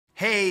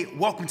Hey,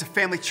 welcome to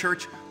Family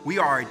Church. We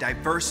are a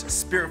diverse,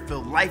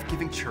 spirit-filled,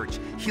 life-giving church,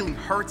 healing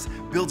hearts,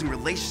 building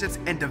relationships,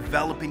 and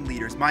developing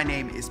leaders. My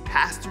name is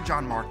Pastor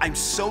John Mark. I'm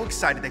so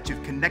excited that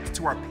you've connected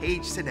to our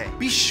page today.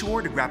 Be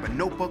sure to grab a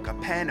notebook, a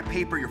pen, a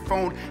paper, your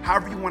phone,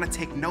 however you want to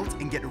take notes,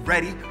 and get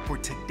ready for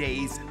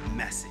today's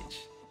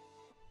message.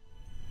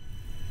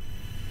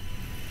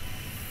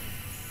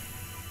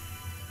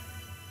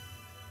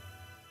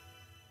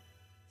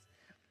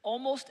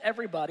 Almost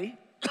everybody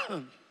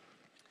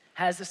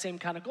has the same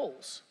kind of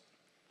goals.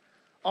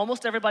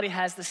 Almost everybody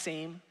has the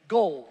same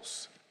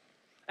goals.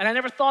 And I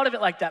never thought of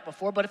it like that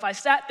before, but if I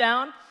sat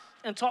down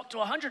and talked to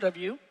 100 of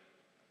you,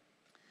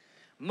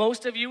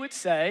 most of you would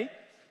say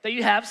that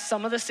you have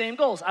some of the same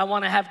goals. I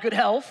want to have good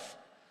health.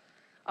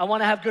 I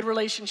want to have good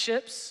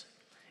relationships.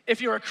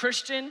 If you're a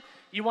Christian,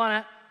 you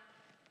want to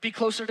be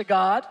closer to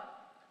God.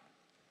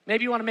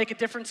 Maybe you want to make a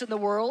difference in the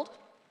world.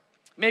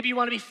 Maybe you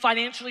want to be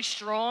financially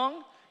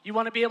strong. You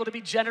want to be able to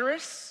be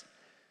generous.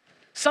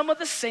 Some of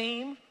the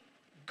same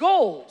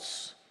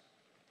goals.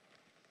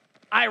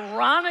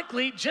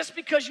 Ironically, just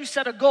because you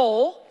set a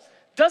goal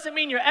doesn't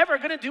mean you're ever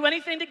going to do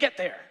anything to get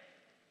there.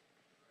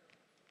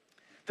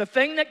 The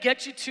thing that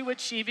gets you to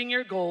achieving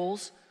your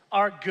goals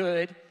are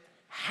good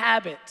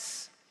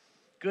habits.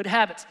 Good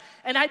habits.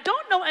 And I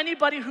don't know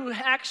anybody who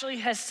actually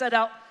has set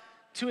out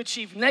to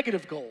achieve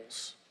negative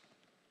goals.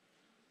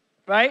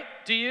 Right?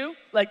 Do you?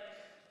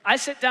 I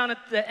sit down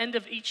at the end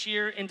of each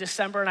year in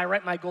December and I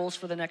write my goals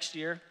for the next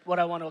year, what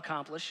I want to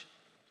accomplish.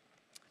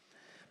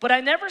 But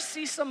I never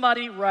see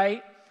somebody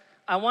write,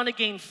 I want to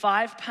gain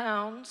 5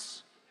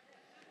 pounds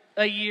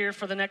a year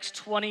for the next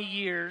 20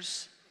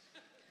 years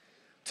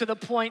to the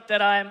point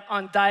that I'm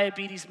on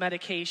diabetes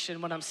medication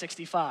when I'm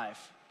 65.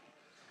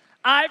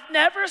 I've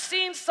never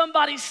seen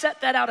somebody set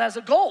that out as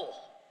a goal.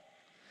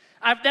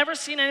 I've never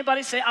seen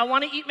anybody say, I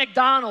want to eat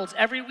McDonald's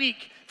every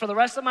week for the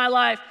rest of my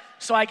life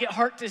so I get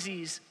heart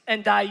disease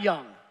and die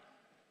young.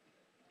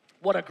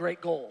 What a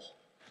great goal.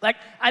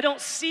 I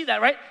don't see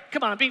that, right?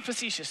 Come on, I'm being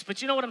facetious,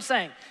 but you know what I'm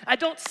saying. I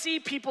don't see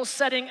people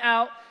setting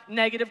out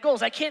negative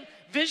goals. I can't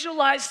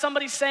visualize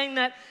somebody saying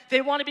that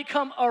they want to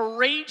become a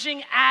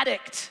raging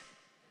addict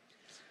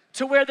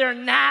to where they're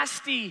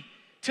nasty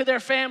to their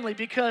family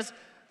because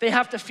they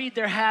have to feed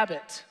their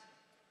habit.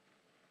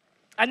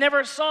 I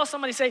never saw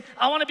somebody say,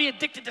 I want to be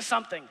addicted to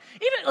something.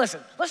 Listen,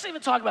 let's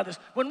even talk about this.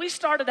 When we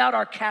started out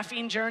our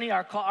caffeine journey,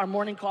 our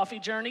morning coffee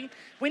journey,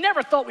 we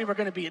never thought we were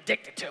going to be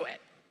addicted to it.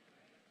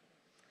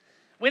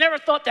 We never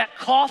thought that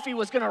coffee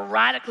was going to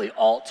radically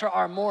alter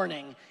our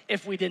morning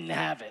if we didn't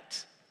have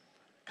it.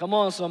 Come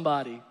on,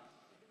 somebody.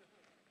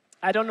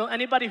 I don't know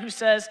anybody who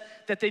says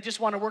that they just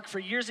want to work for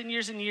years and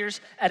years and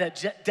years at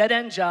a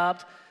dead-end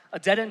job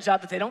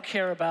that they don't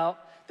care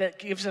about, that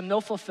gives them no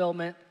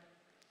fulfillment,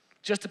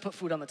 just to put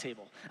food on the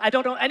table. I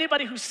don't know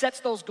anybody who sets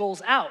those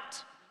goals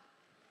out.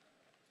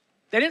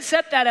 They didn't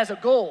set that as a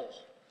goal.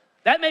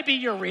 That may be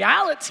your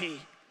reality,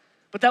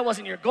 but that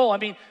wasn't your goal. I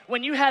mean,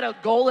 when you had a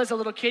goal as a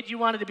little kid, you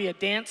wanted to be a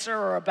dancer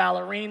or a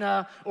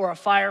ballerina or a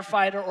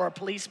firefighter or a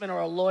policeman or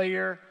a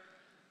lawyer.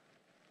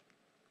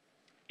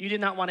 You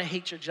did not want to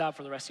hate your job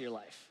for the rest of your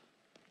life.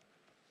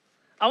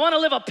 I want to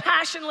live a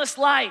passionless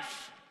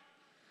life.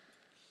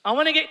 I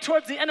want to get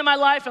towards the end of my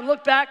life and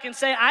look back and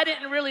say, I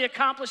didn't really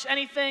accomplish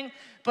anything,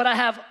 but I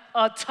have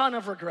a ton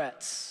of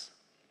regrets.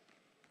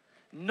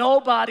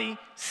 Nobody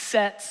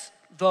sets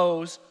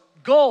those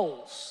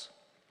goals,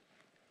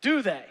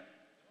 do they?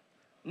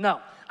 No.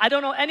 I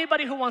don't know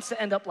anybody who wants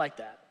to end up like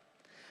that.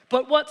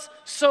 But what's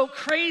so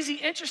crazy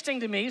interesting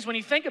to me is when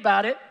you think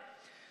about it,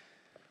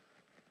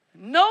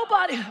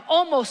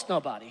 almost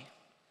nobody,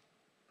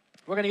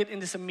 we're going to get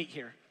into some meat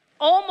here,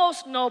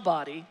 almost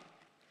nobody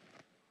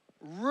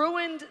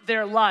ruined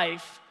their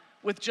life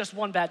with just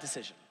one bad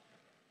decision.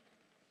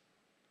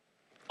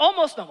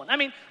 Almost no one. I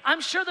mean, I'm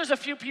sure there's a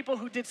few people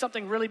who did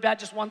something really bad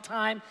just one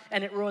time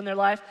and it ruined their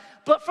life.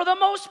 But for the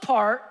most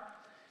part,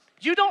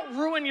 you don't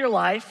ruin your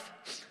life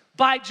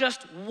by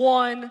just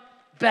one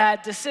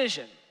bad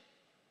decision.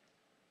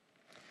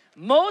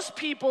 Most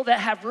people that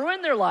have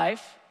ruined their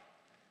life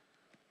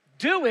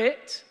do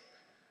it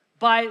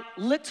by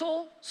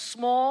little,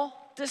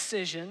 small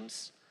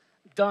decisions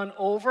done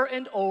over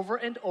and over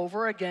and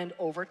over again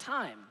over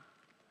time.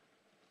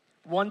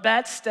 One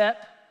bad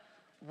step,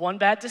 one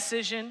bad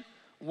decision,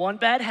 one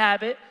bad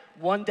habit,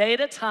 one day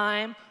at a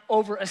time,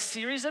 over a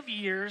series of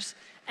years,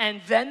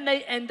 and then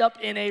they end up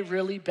in a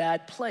really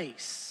bad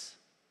place.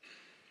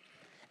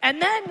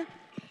 And then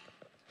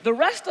the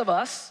rest of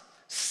us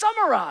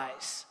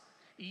summarize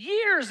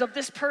years of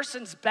this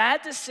person's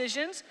bad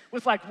decisions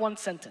with one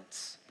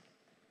sentence.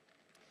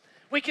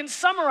 We can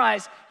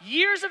summarize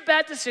years of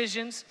bad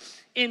decisions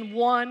in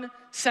one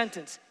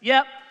sentence.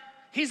 Yep,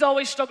 he's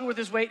always struggled with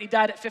his weight. He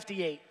died at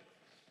 58.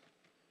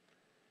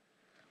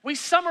 We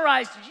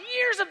summarized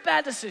years of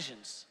bad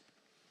decisions,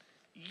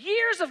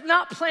 years of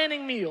not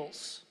planning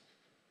meals.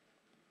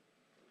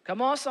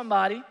 Come on,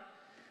 somebody.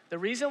 The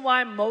reason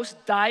why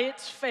most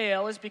diets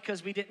fail is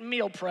because we didn't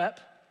meal prep.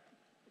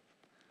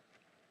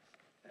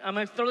 I'm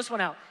gonna throw this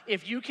one out.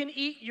 If you can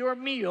eat your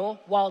meal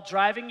while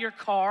driving your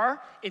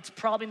car, it's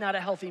probably not a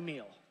healthy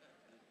meal.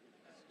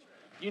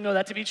 You know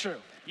that to be true.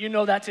 You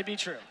know that to be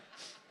true.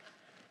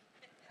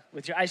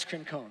 With your ice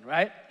cream cone,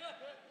 right?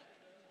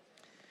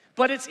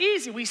 But it's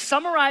easy. We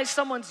summarize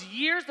someone's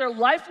years, their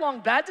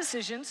lifelong bad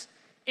decisions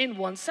in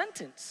one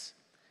sentence.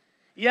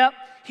 Yep,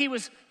 he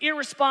was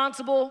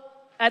irresponsible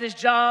at his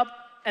job,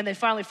 and they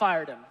finally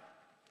fired him.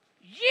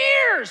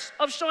 Years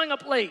of showing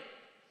up late.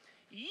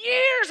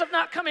 Years of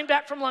not coming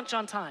back from lunch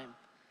on time.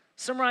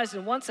 Summarized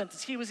in one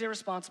sentence, he was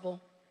irresponsible,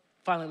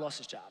 finally lost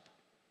his job.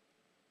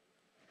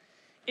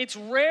 It's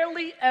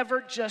rarely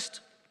ever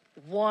just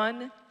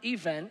one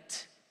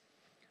event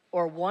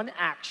or one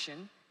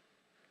action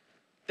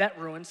that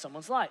ruins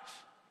someone's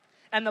life.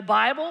 And the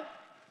Bible,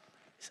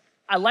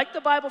 I like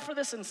the Bible for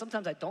this, and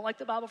sometimes I don't like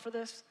the Bible for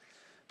this,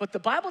 but the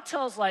Bible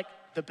tells like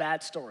the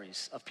bad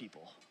stories of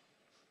people.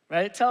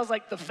 Right? It tells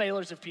like the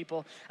failures of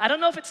people. I don't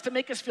know if it's to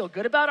make us feel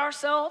good about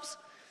ourselves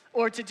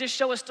or to just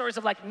show us stories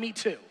of like me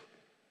too.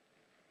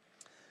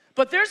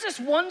 But there's this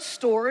one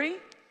story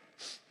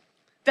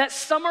that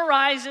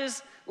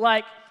summarizes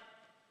like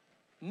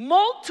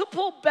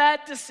multiple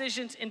bad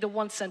decisions into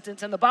one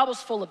sentence, and the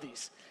Bible's full of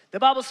these. The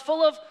Bible's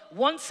full of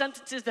one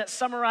sentences that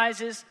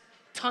summarizes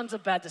tons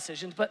of bad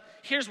decisions, but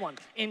here's one.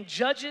 In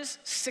Judges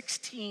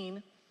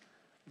 16,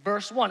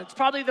 verse 1, it's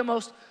probably the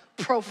most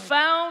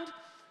profound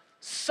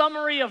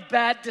summary of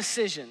bad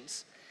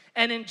decisions.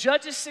 And in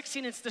Judges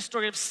 16, it's the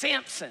story of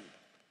Samson.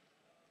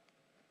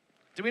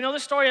 Do we know the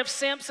story of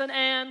Samson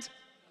and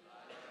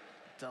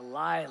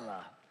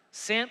Delilah?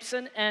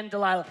 Samson and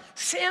Delilah.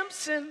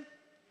 Samson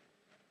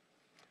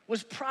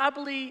was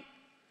probably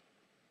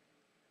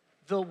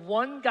the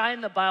one guy in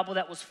the Bible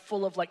that was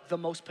full of like the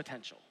most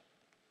potential.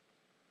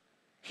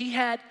 He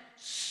had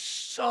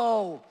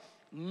so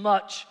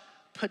much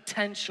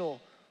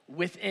potential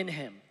within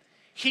him.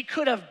 He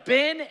could have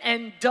been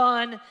and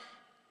done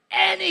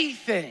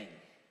anything.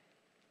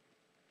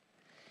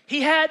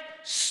 He had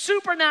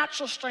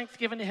supernatural strength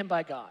given to him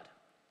by God.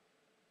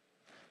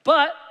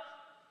 But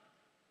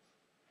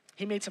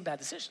he made some bad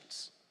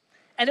decisions.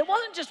 And it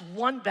wasn't just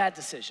one bad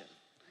decision.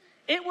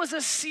 It was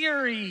a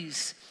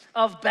series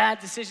of bad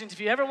decisions. If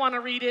you ever want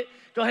to read it,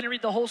 go ahead and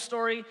read the whole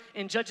story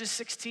in Judges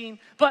 16.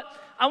 But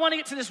I want to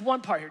get to this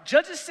one part here.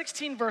 Judges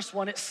 16, verse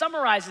 1, it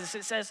summarizes,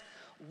 it says,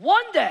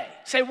 one day,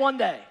 say one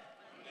day.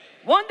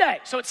 One day.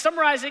 So it's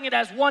summarizing it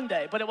as one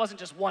day, but it wasn't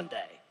just one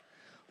day.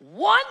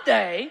 One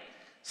day,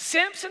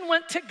 Samson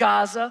went to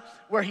Gaza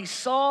where he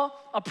saw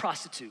a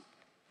prostitute.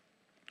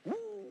 Ooh.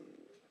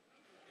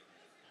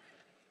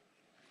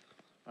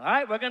 All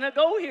right, we're going to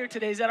go here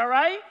today. Is that all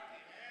right?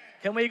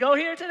 Can we go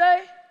here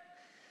today?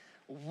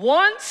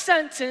 One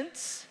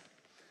sentence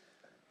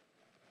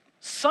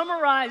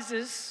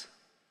summarizes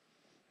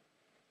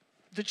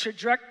the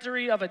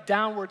trajectory of a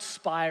downward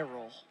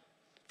spiral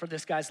for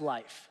this guy's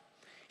life.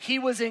 He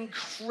was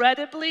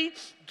incredibly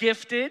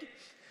gifted,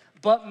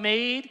 but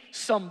made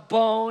some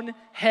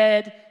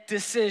bonehead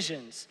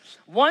decisions.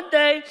 One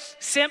day,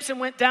 Samson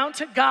went down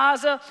to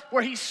Gaza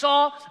where he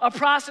saw a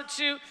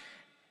prostitute.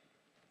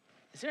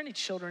 Is there any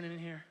children in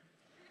here?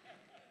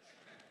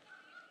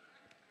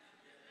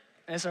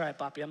 It's all right,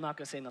 Poppy. I'm not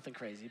going to say nothing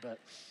crazy,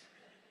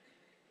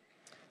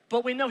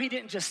 but we know he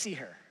didn't just see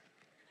her.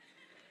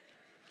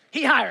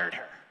 He hired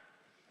her.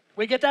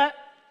 We get that?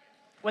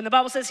 When the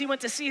Bible says he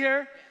went to see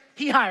her,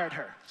 he hired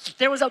her.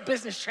 There was a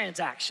business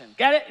transaction.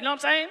 Get it? You know what I'm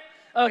saying?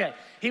 Okay.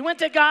 He went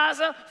to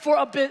Gaza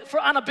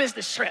on a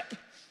business trip.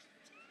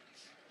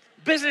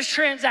 Business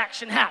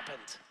transaction happened.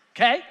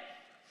 Okay?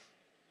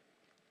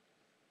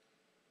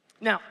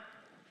 Now,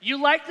 you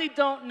likely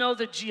don't know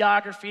the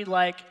geography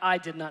like I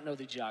did not know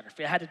the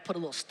geography. I had to put a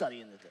little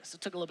study into this.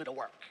 It took a little bit of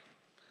work.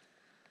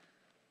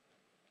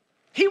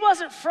 He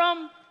wasn't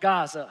from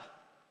Gaza.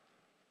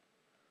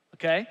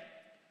 Okay?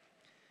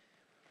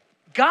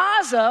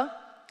 Gaza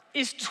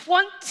is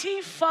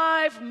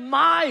 25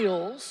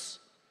 miles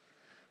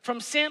from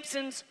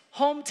Samson's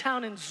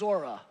hometown in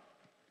Zorah.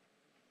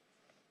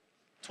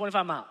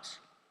 25 miles.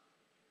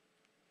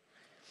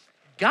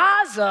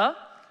 Gaza,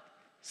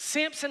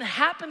 Samson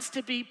happens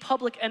to be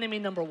public enemy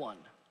number one.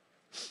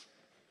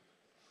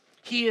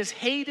 He is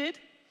hated,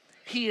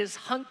 he is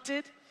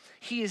hunted,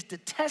 he is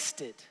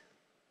detested.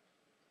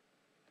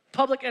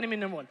 Public enemy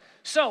number one.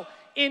 So,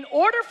 in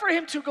order for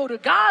him to go to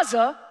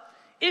Gaza,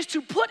 is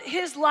to put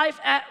his life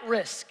at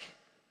risk.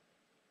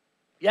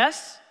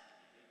 Yes?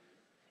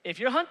 If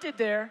you're hunted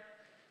there,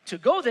 to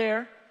go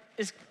there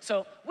is,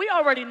 so we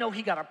already know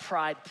he got a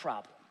pride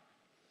problem.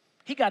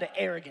 He got an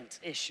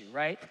arrogance issue,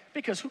 right?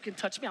 Because who can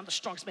touch me? I'm the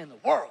strongest man in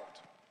the world.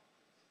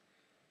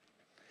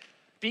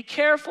 Be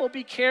careful,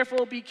 be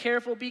careful, be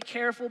careful, be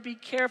careful, be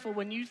careful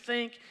when you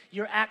think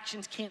your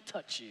actions can't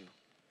touch you.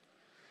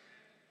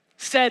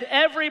 Said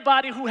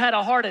everybody who had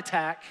a heart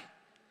attack,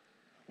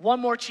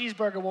 one more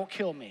cheeseburger won't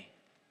kill me.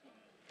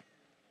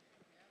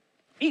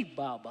 Eat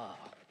baba.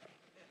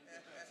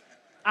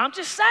 I'm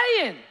just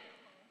saying.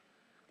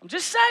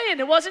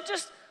 It wasn't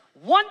just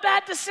One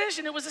bad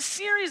decision, it was a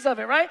series of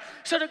it, right?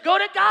 So to go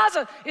to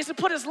Gaza is to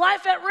put his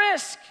life at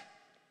risk.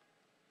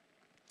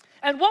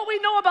 And what we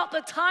know about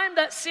the time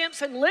that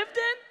Samson lived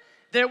in,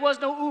 there was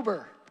no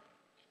Uber.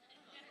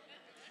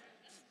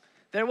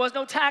 There was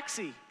no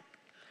taxi.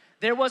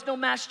 There was no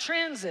mass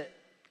transit.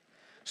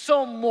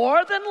 So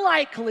more than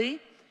likely,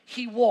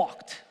 he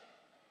walked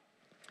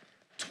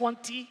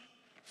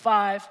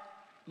 25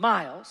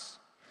 miles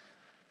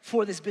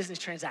for this business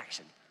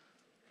transaction.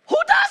 Who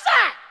does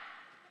that?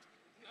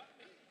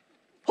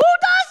 Who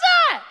does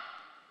that?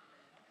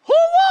 Who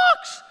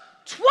walks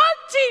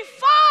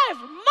 25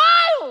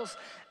 miles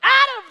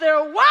out of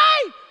their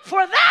way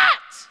for that?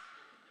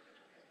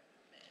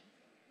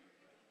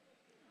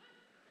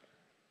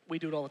 We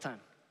do it all the time.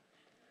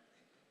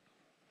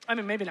 I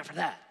mean, maybe not for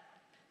that.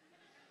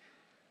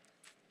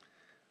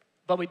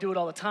 But we do it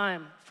all the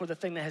time for the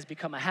thing that has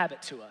become a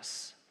habit to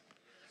us.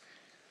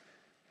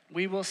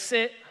 We will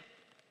sit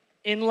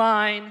in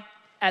line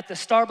at the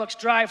Starbucks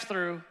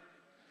drive-thru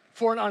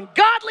for an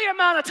ungodly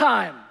amount of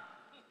time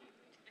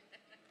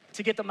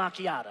to get the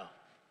macchiato.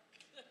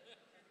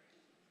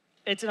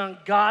 It's an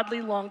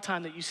ungodly long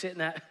time that you sit in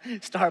that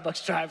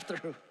Starbucks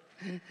drive-thru,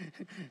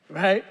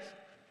 right?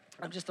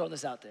 I'm just throwing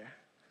this out there.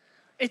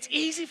 It's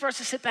easy for us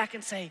to sit back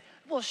and say,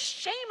 well,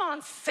 shame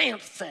on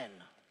Samson,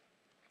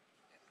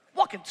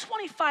 walking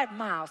 25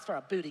 miles for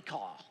a booty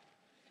call.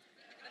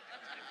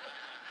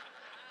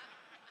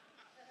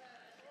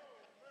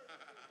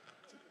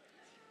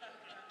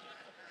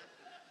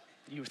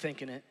 You were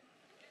thinking it.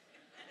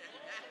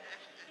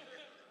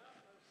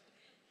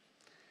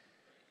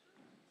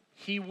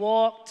 He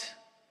walked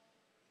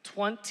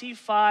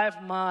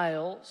 25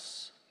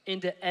 miles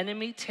into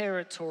enemy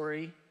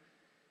territory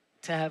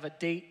to have a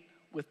date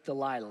with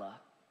Delilah.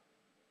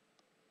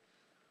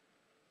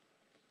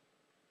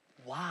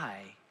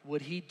 Why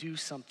would he do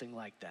something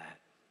like that?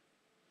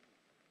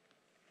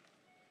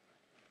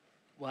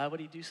 Why would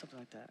he do something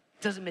like that?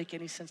 It doesn't make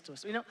any sense to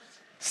us. You know,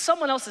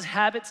 someone else's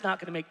habit's not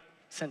going to make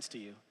sense to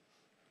you.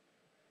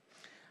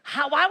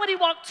 Why would he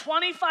walk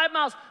 25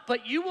 miles?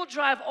 But you will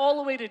drive all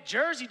the way to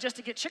Jersey just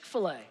to get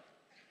Chick-fil-A.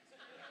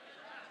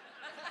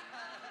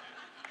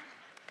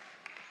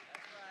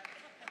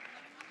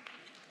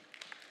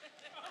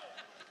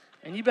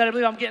 And you better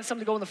believe I'm getting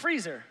something to go in the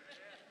freezer.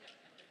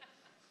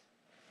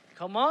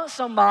 Come on,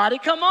 somebody.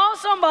 Come on,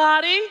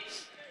 somebody.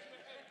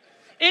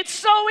 It's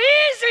so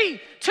easy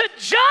to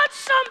judge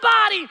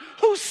somebody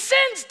who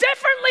sins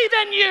differently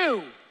than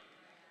you.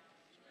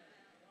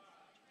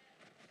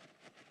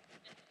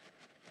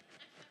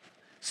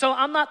 So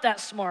I'm not that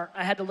smart.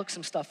 I had to look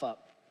some stuff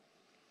up.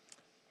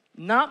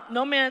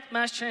 No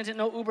mass transit,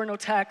 no Uber, no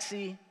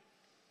taxi.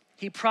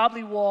 He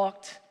probably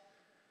walked.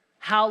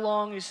 How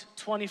long is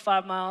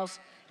 25 miles?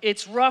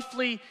 It's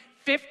roughly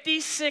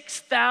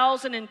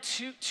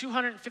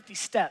 56,250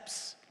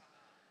 steps.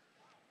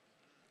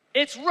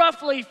 It's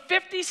roughly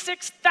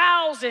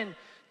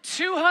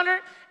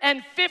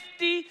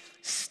 56,250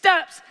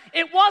 steps.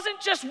 It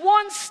wasn't just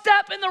one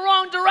step in the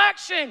wrong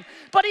direction,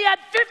 but he had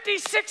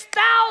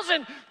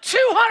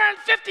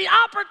 56,250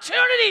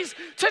 opportunities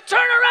to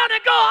turn around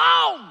and go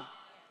home.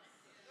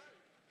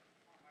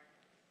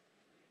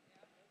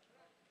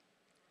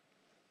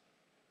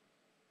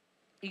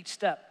 Each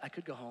step, I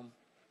could go home.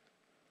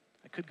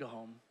 I could go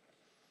home.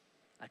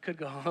 I could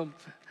go home.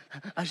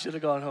 I should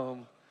have gone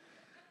home.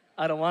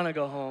 I don't want to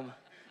go home.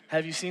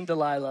 Have you seen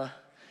Delilah?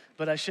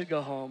 But I should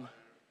go home.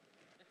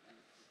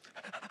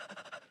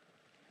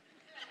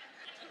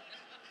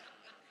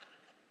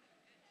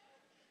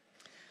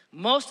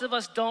 Most of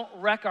us don't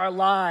wreck our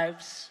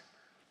lives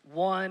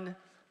one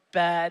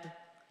bad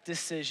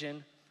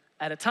decision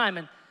at a time.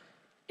 And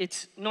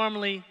it's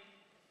normally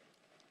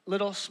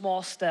little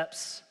small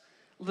steps,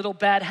 little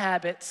bad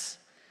habits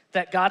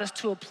that got us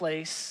to a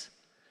place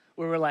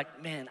where we're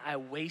like, man, I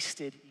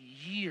wasted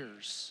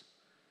years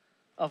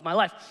of my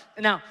life.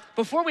 And now,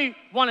 before we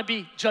want to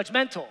be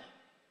judgmental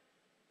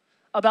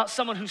about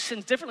someone who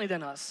sins differently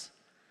than us,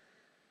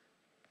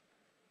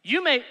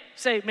 you may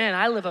say, man,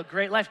 I live a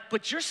great life,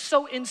 but you're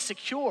so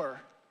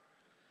insecure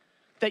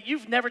that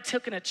you've never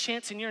taken a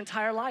chance in your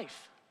entire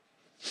life.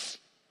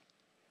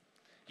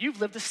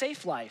 You've lived a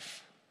safe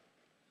life.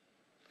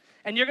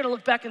 And you're going to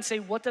look back and say,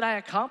 what did I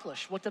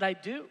accomplish? What did I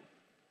do?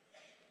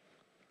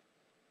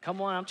 Come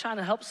on, I'm trying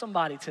to help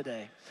somebody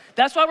today.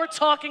 That's why we're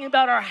talking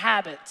about our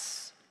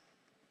habits.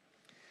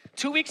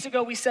 2 weeks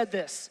ago, we said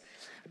this.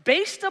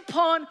 Based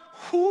upon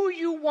who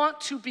you want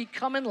to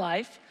become in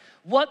life,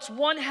 what's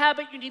one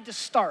habit you need to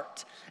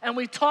start? And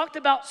we talked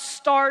about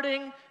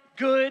starting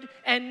good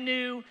and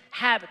new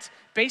habits.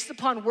 Based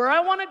upon where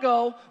I want to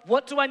go,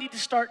 what do I need to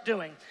start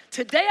doing?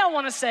 Today I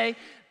want to say,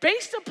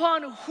 based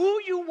upon who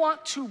you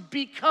want to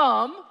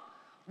become,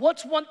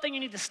 what's one thing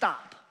you need to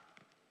stop?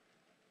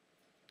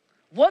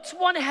 What's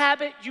one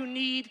habit you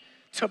need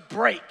to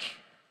break?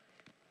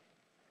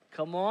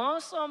 Come on,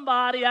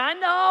 somebody. I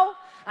know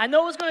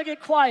it's going to get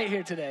quiet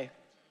here today.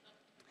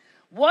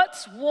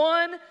 What's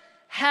one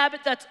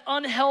habit that's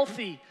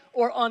unhealthy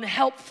or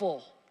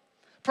unhelpful?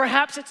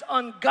 Perhaps it's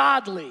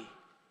ungodly.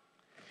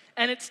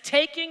 And it's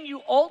taking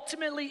you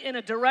ultimately in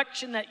a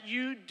direction that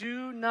you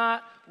do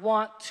not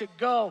want to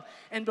go.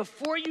 And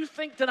before you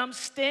think that I'm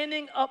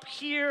standing up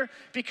here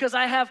because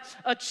I have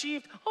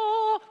achieved,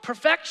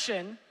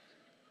 perfection,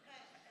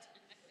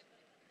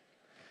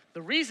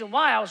 the reason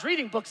why I was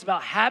reading books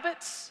about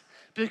habits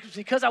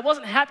because I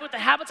wasn't happy with the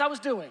habits I was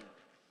doing.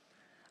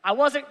 I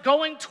wasn't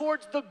going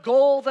towards the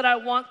goal that I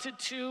wanted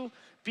to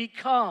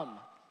become,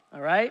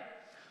 all right?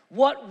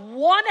 What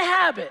one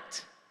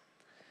habit,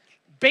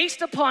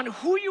 based upon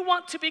who you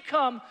want to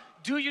become,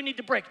 do you need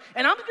to break?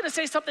 And I'm going to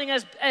say something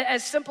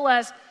as simple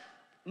as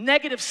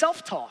negative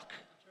self-talk.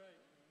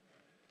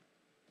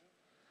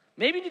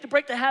 Maybe you need to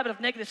break the habit of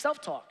negative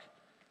self-talk.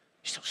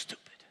 You're so stupid.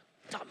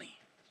 Dummy.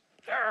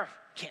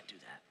 Can't do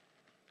that.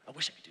 I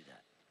wish I could do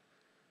that.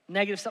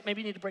 Negative stuff,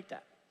 maybe you need to break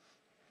that.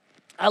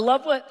 I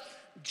love what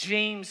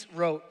James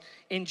wrote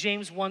in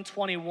James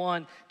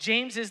 1:21.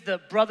 James is the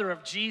brother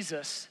of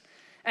Jesus.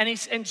 And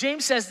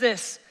James says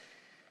this.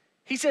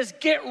 He says,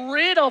 get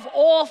rid of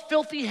all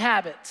filthy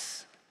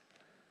habits.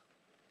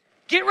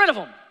 Get rid of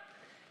them.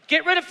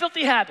 Get rid of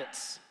filthy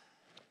habits.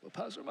 Well,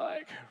 Pastor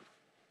Mike,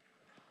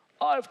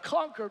 I've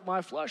conquered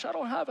my flesh. I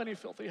don't have any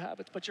filthy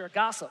habits, but you're a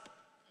gossip.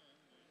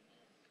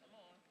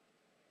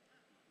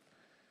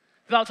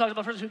 The Bible talks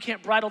about a person who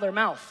can't bridle their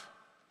mouth.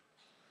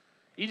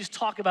 You just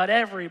talk about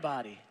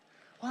everybody.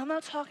 Well, I'm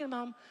not talking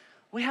about them.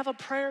 We have a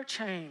prayer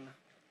chain.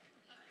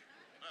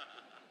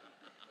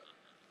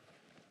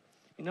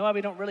 You know why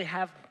we don't really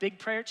have big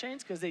prayer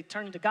chains? Because they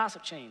turn into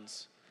gossip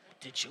chains.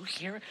 Did you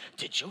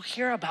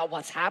hear about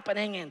what's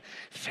happening in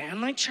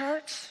family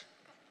church?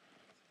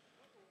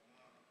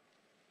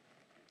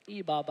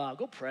 Baba,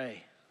 go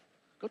pray.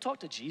 Go talk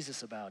to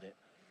Jesus about it.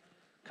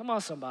 Come on,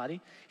 somebody.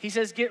 He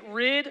says, get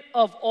rid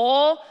of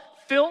all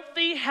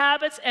filthy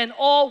habits and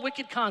all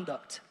wicked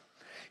conduct.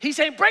 He's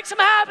saying, break some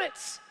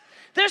habits.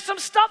 There's some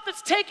stuff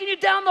that's taking you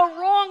down the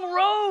wrong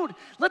road.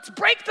 Let's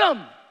break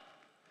them.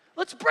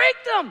 Let's break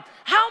them.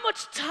 How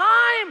much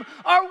time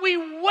are we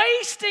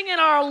wasting in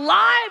our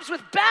lives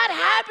with bad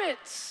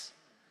habits?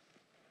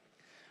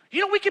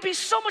 You know, we could be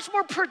so much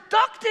more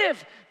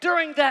productive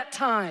during that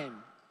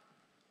time.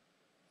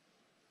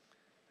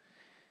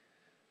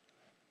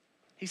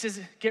 He says,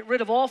 get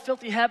rid of all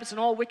filthy habits and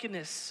all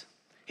wickedness.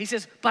 He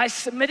says, by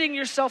submitting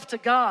yourself to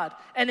God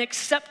and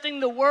accepting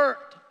the word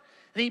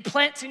that he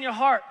plants in your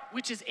heart,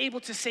 which is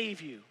able to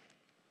save you.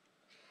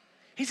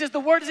 He says, the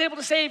word is able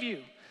to save you.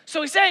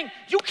 So he's saying,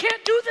 you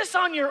can't do this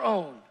on your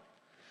own.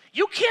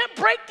 You can't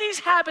break these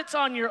habits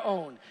on your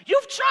own.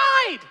 You've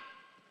tried.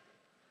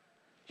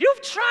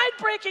 You've tried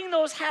breaking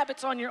those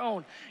habits on your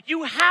own.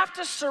 You have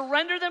to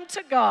surrender them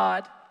to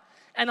God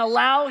and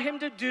allow him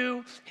to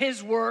do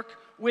his work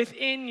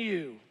within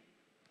you.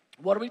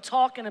 What are we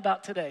talking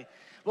about today?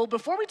 Well,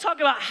 before we talk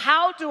about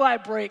how do I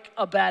break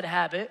a bad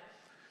habit,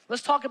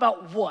 let's talk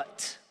about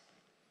what.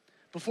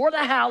 Before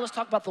the how, let's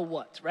talk about the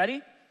what.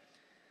 Ready?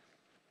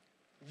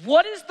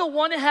 What is the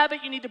one habit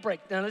you need to break?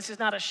 Now, this is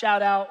not a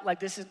shout out, like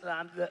this is,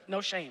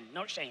 no shame,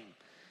 no shame.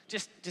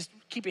 Just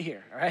keep it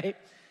here, all right?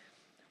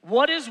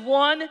 What is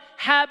one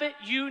habit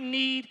you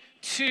need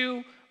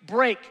to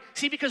break?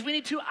 See, because we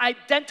need to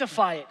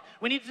identify it.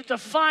 We need to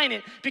define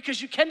it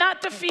because you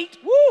cannot defeat,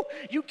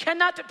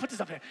 put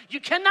this up here. You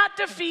cannot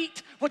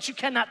defeat what you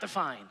cannot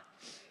define.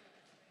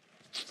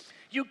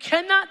 You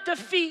cannot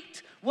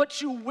defeat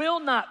what you will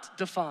not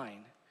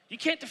define. You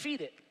can't defeat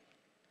it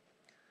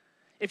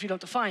if you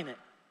don't define it.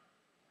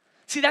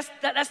 See,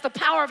 that's the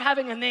power of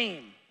having a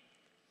name.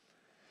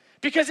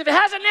 Because if it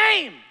has a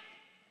name,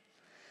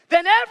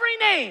 then every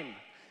name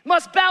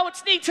must bow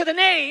its knee to the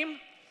name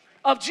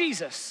of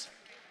Jesus.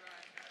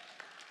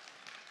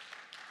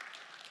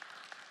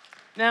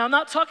 Now, I'm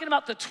not talking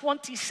about the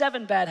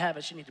 27 bad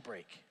habits you need to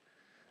break.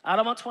 I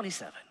don't want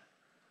 27.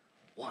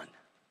 One.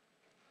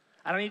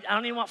 I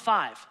don't even want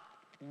 5.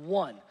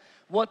 One.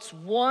 What's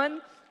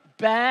one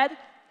bad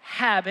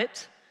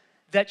habit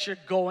that you're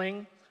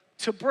going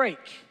to break?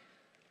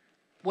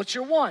 What's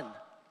your one?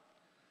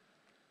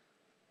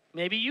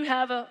 Maybe you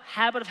have a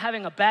habit of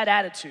having a bad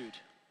attitude.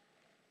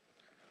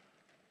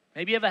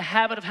 Maybe you have a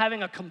habit of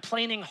having a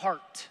complaining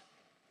heart.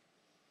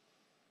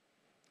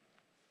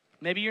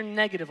 Maybe you're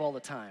negative all the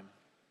time.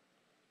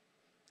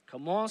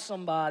 Come on,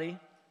 somebody.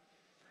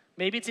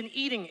 Maybe it's an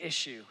eating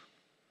issue.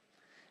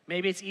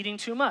 Maybe it's eating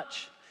too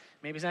much.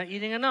 Maybe it's not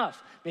eating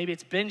enough. Maybe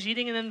it's binge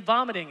eating and then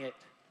vomiting it.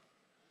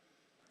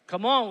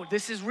 Come on,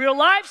 this is real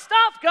life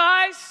stuff,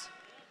 guys.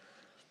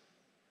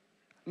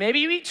 Maybe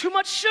you eat too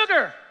much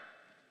sugar.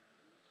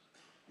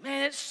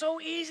 Man, it's so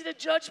easy to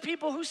judge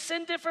people who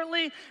sin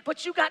differently,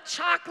 but you got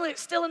chocolate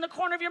still in the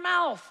corner of your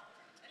mouth.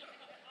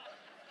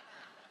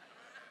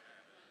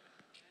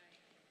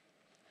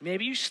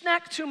 Maybe you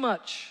snack too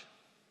much.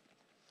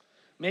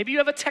 Maybe you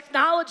have a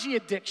technology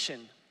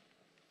addiction.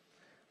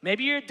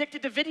 Maybe you're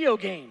addicted to video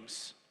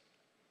games,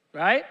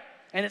 right?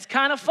 And it's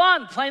kind of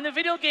fun playing the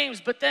video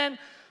games, but then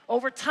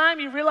over time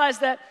you realize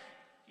that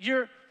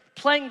you're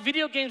playing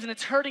video games and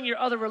it's hurting your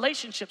other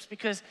relationships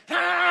because,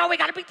 no, we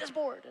got to beat this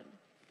board. And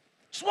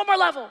just one more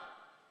level,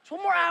 just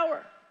one more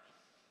hour.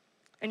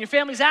 And your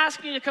family's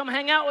asking you to come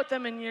hang out with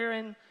them, and you're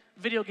in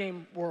video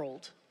game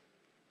world.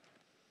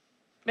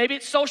 Maybe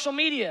it's social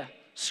media.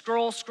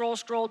 Scroll, scroll,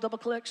 scroll, double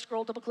click,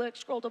 scroll, double click,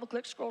 scroll, double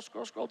click, scroll,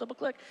 scroll, scroll, double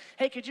click.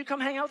 Hey, could you come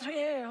hang out with me?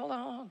 Yeah, hold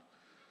on, hold on.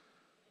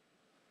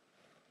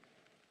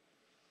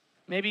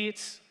 Maybe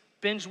it's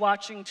binge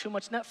watching too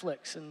much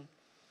Netflix, and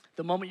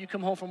the moment you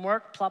come home from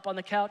work, plop on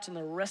the couch, and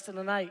the rest of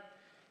the night,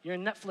 you're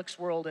in Netflix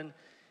world, and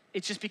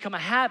it's just become a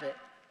habit.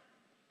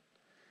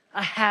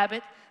 A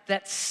habit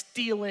that's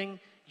stealing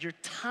your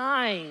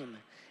time,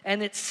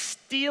 and it's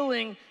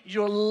stealing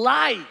your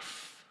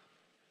life.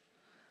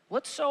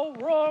 What's so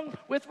wrong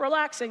with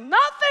relaxing?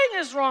 Nothing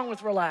is wrong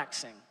with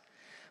relaxing.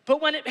 But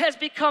when it has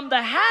become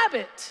the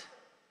habit,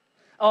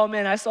 oh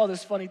man, I saw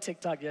this funny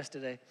TikTok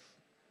yesterday.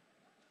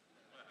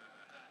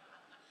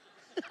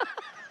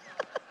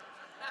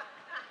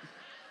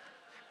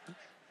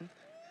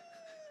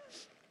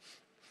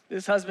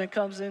 This husband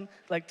comes in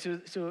like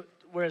to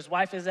where his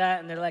wife is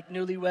at, and they're like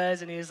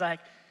newlyweds, and he's like,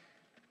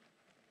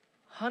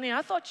 honey,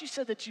 I thought you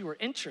said that you were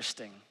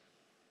interesting.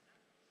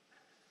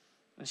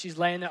 And she's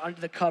laying there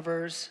under the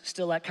covers,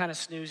 still like kind of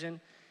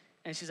snoozing.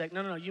 And she's like,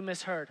 no, you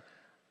misheard.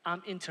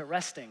 I'm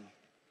interesting.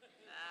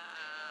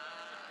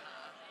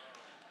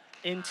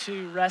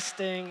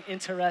 Interesting.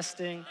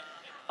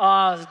 Oh,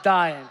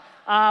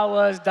 I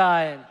was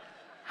dying.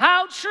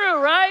 How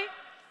true, right?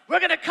 We're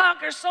going to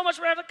conquer so much,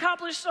 we're going to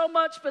accomplish so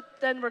much, but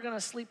then we're going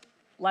to sleep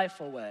life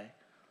away.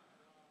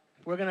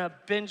 We're going to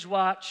binge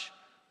watch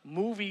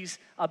movies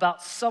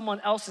about someone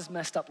else's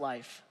messed up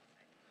life.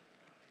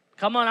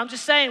 Come on, I'm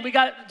just saying, we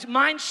got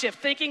mind shift,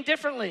 thinking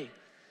differently.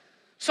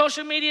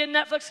 Social media,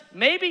 Netflix,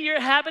 maybe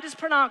your habit is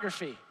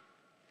pornography.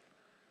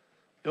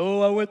 Oh,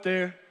 I went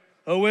there.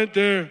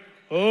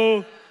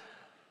 Oh.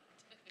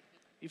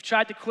 You've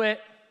tried to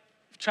quit.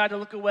 You've tried to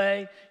look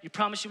away. You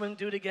promised you wouldn't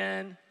do it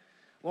again.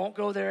 Won't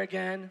go there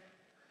again.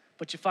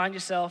 But you find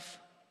yourself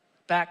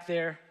back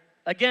there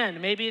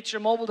again. Maybe it's your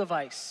mobile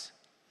device.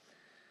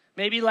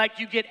 Maybe like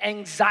you get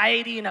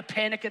anxiety and a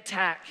panic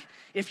attack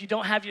if you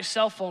don't have your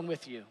cell phone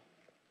with you.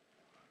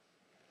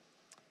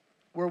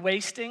 We're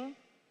wasting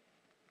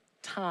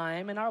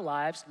time in our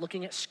lives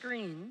looking at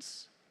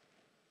screens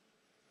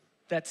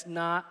that's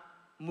not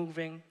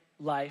moving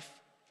life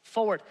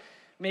forward.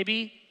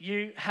 Maybe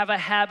you have a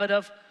habit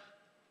of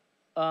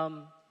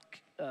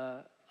a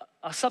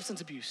substance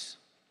abuse.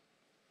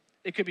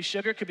 It could be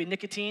sugar, it could be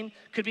nicotine,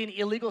 could be an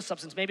illegal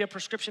substance, maybe a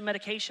prescription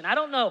medication. I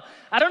don't know.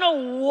 I don't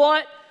know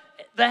what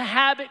the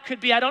habit could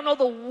be. I don't know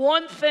the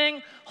one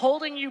thing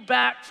holding you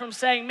back from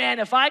saying, man,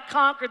 if I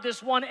conquered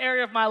this one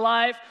area of my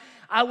life,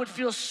 I would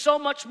feel so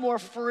much more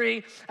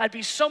free. I'd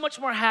be so much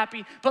more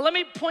happy. But let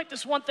me point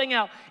this one thing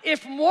out.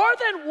 If more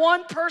than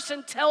one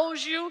person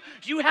tells you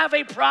you have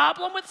a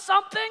problem with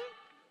something,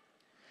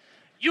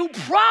 you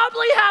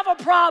probably have a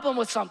problem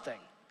with something.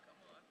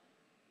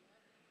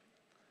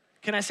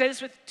 Can I say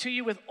this to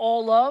you with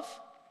all love?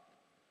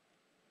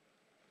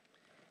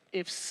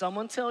 If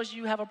someone tells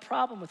you have a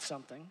problem with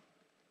something,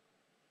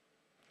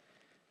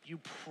 you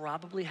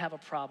probably have a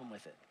problem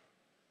with it.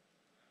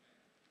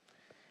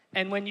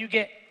 And when you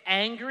get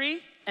angry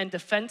and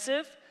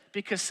defensive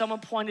because someone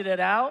pointed it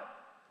out,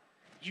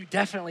 you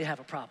definitely have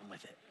a problem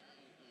with it.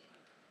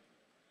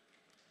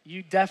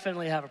 You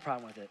definitely have a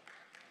problem with it.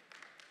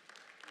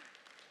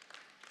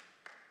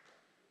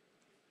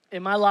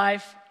 In my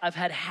life, I've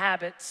had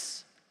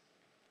habits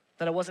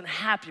that I wasn't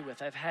happy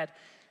with. I've had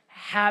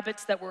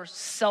habits that were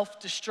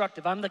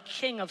self-destructive. I'm the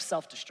king of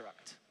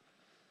self-destruct.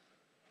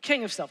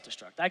 King of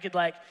self-destruct. I could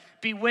like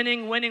be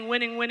winning,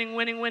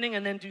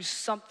 and then do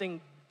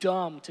something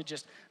dumb to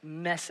just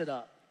mess it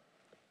up.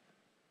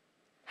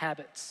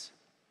 Habits.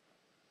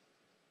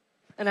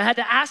 And I had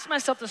to ask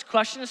myself this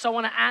question, so I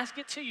want to ask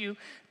it to you.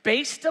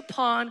 Based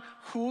upon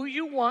who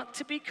you want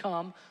to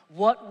become,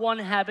 what one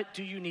habit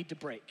do you need to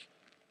break?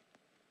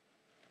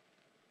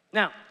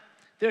 Now,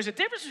 there's a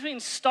difference between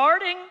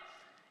starting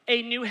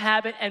a new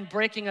habit and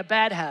breaking a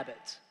bad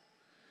habit.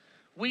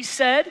 We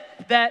said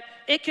that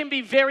it can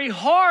be very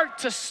hard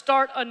to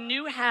start a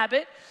new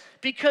habit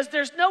because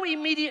there's no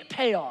immediate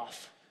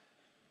payoff.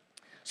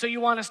 So you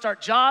want to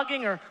start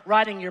jogging or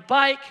riding your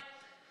bike.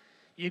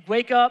 You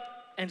wake up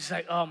and it's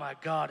like, oh my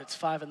God, it's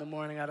 5 a.m,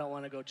 I don't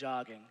want to go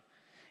jogging.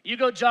 You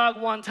go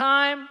jog one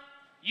time,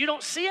 you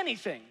don't see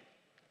anything.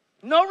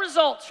 No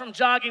results from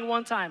jogging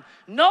one time.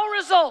 No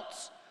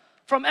results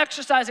from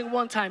exercising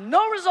one time.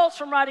 No results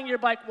from riding your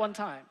bike one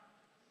time.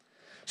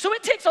 So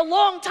it takes a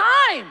long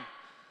time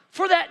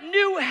for that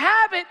new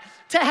habit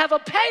to have a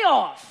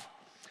payoff,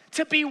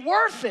 to be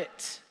worth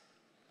it.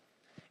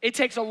 It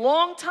takes a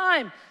long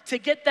time to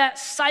get that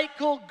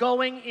cycle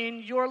going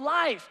in your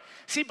life.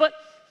 See, but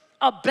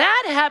a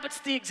bad habit's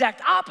the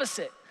exact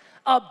opposite.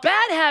 A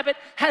bad habit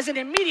has an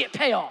immediate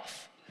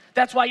payoff.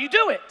 That's why you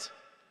do it.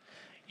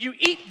 You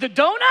eat the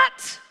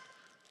donut,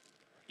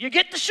 you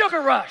get the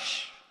sugar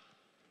rush.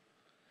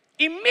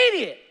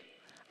 Immediate.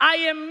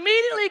 I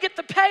immediately get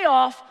the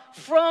payoff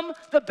from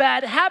the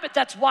bad habit.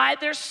 That's why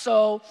they're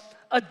so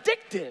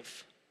addictive.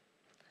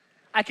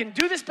 I can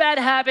do this bad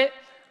habit,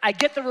 I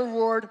get the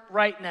reward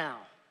right now.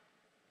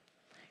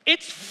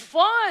 It's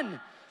fun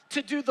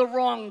to do the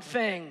wrong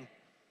thing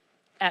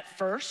at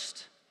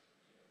first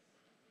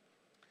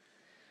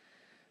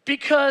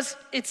because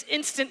it's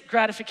instant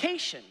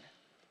gratification.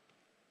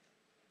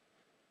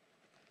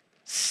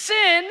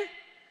 Sin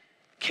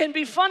can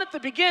be fun at the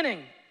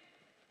beginning.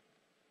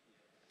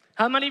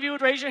 How many of you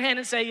would raise your hand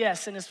and say,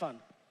 yes, sin is fun?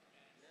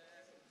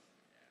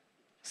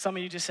 Some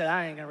of you just said,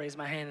 I ain't gonna raise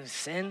my hand and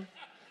sin.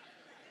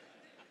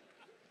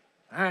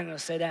 I ain't gonna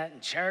say that in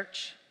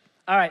church.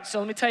 All right, so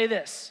let me tell you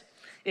this.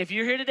 If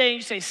you're here today and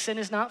you say sin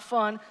is not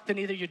fun, then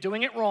either you're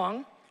doing it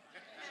wrong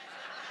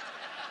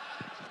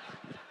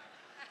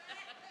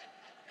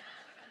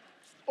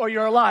or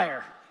you're a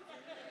liar.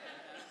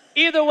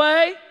 Either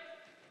way,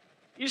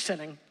 you're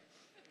sinning.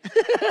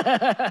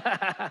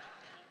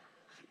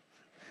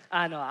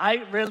 I know,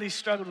 I really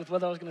struggled with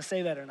whether I was gonna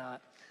say that or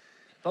not.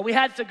 But we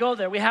had to go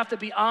there. We have to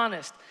be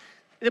honest.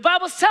 The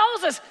Bible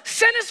tells us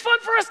sin is fun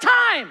for a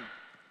time.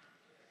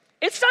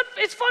 It's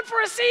fun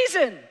for a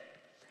season.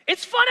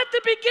 It's fun at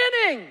the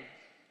beginning.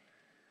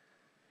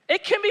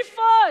 It can be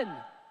fun.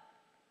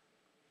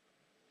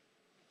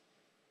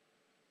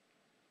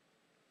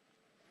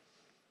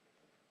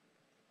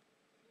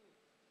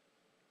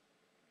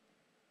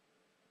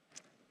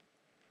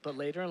 But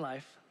later in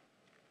life,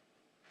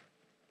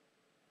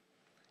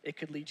 it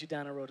could lead you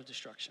down a road of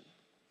destruction.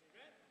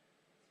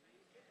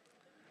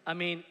 I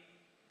mean,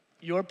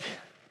 your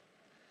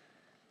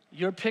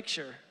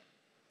picture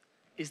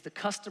is the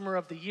customer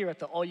of the year at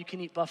the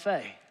all-you-can-eat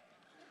buffet.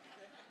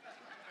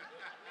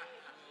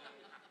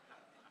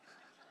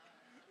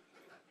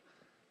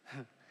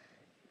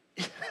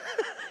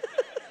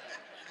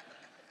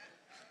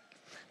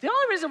 The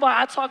only reason why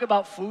I talk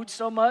about food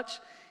so much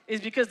is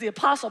because the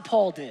Apostle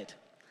Paul did.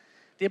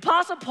 The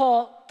Apostle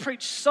Paul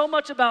preached so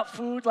much about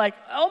food, like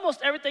almost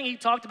everything he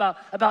talked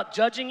about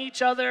judging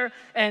each other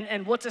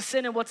and what's a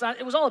sin and what's not.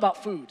 It was all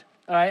about food,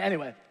 all right?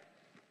 Anyway.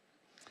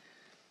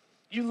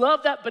 You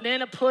love that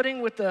banana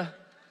pudding with the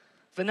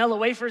vanilla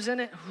wafers in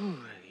it? Ooh,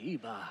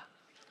 Eba.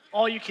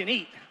 All you can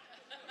eat.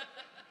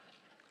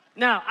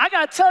 Now, I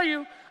gotta tell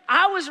you,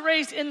 I was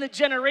raised in the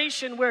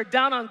generation where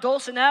down on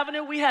Dolson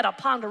Avenue, we had a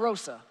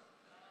Ponderosa.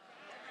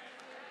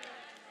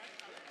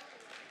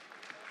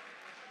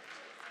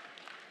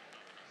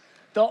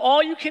 The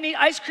all-you-can-eat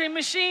ice cream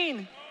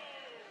machine.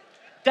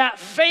 That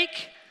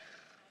fake,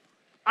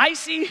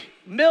 icy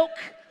milk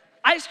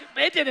ice cream,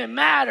 it didn't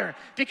matter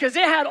because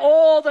it had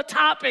all the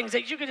toppings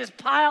that you could just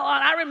pile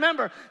on. I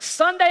remember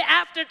Sunday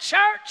after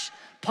church,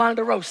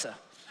 Ponderosa.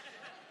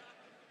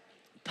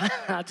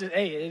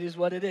 Hey, it is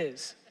what it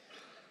is.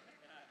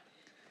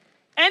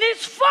 And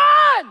it's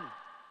fun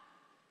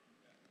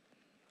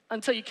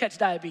until you catch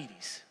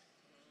diabetes.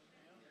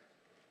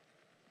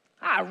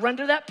 I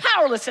render that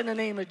powerless in the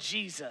name of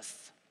Jesus.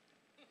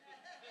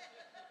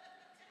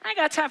 I ain't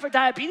got time for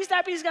diabetes.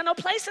 Diabetes got no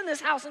place in this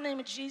house in the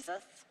name of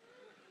Jesus.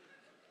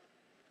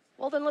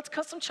 Well, then let's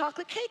cut some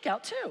chocolate cake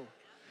out too.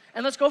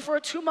 And let's go for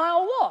a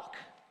 2-mile walk.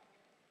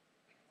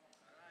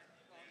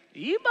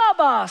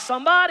 Baba,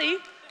 somebody.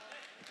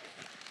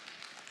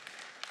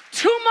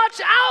 Too much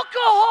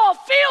alcohol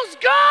feels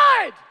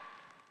good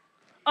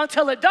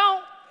until it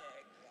don't.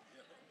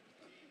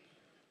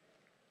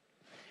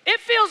 It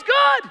feels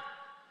good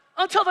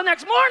until the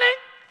next morning.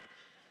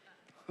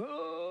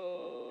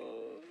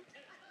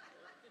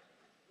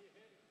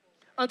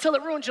 Until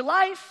it ruins your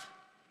life.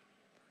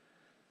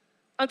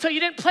 Until you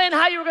didn't plan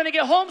how you were going to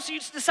get home, so you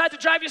just decide to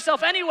drive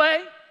yourself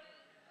anyway.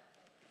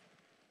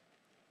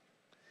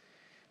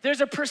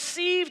 There's a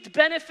perceived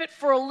benefit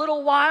for a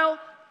little while,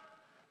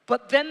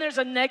 but then there's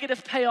a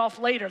negative payoff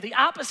later. The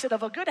opposite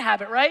of a good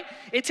habit, right?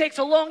 It takes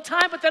a long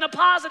time, but then a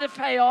positive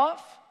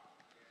payoff.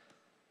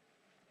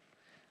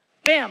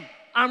 Bam,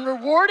 I'm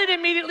rewarded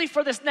immediately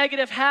for this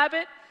negative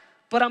habit,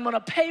 but I'm going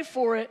to pay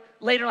for it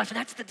later in life. And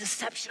that's the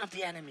deception of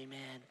the enemy,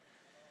 man.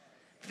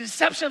 The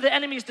deception of the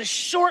enemy is the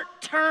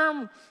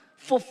short-term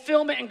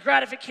fulfillment and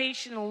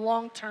gratification and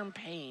long-term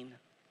pain.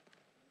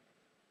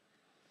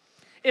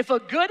 If a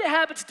good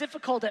habit's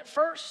difficult at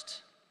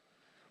first,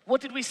 what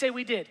did we say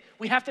we did?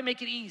 We have to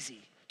make it easy.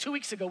 2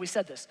 weeks ago we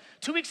said this.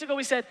 2 weeks ago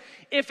we said,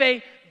 if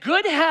a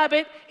good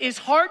habit is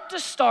hard to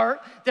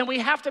start, then we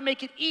have to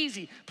make it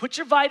easy. Put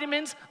your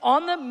vitamins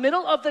on the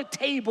middle of the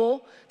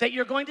table that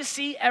you're going to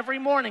see every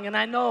morning. And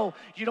I know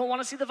you don't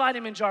want to see the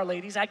vitamin jar,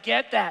 ladies. I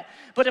get that.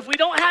 But if we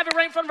don't have it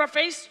right in front of our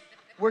face,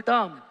 we're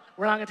dumb.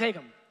 We're not going to take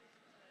them.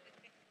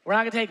 We're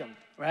not going to take them,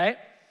 right?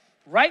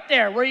 Right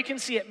there where you can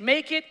see it.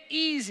 Make it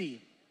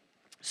easy.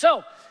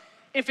 So,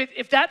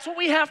 if that's what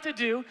we have to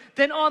do,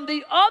 then on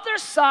the other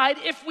side,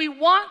 if we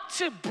want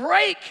to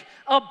break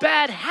a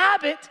bad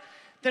habit,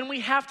 then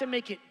we have to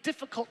make it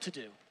difficult to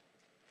do.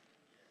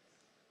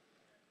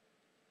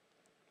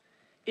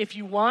 If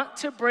you want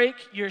to break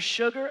your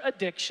sugar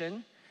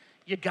addiction,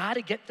 you got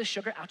to get the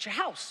sugar out your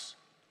house.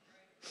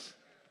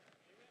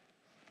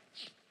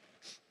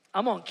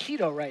 I'm on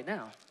keto right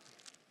now.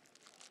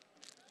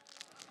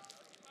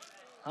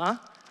 Huh?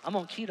 I'm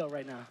on keto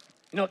right now.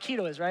 You know what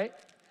keto is, right?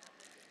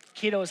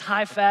 Keto is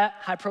high fat,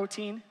 high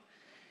protein.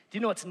 Do you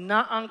know what's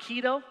not on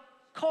keto?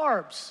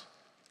 carbs.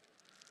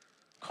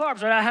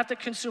 Carbs, right? I have to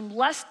consume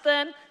less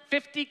than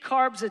 50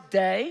 carbs a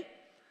day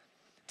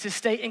to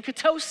stay in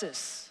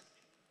ketosis.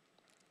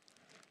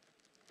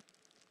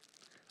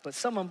 But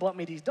someone bought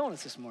me these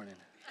donuts this morning.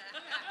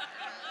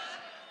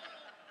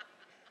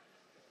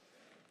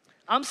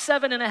 I'm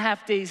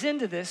 7.5 days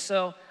into this,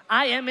 so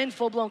I am in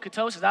full-blown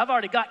ketosis. I've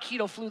already got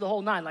keto flu the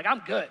whole nine. Like,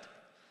 I'm good.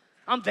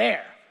 I'm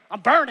there. I'm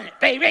burning it,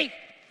 baby.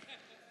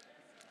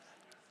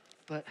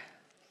 But,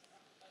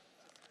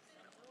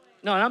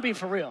 no, and I'm being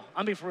for real.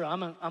 I'm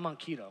on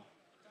keto.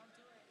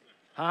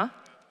 Huh?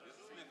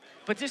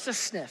 But just a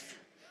sniff.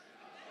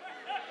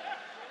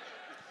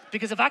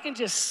 Because if I can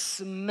just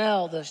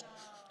smell the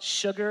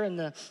sugar and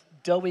the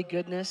doughy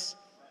goodness,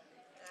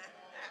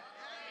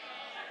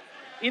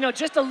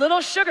 just a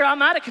little sugar,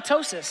 I'm out of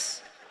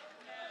ketosis.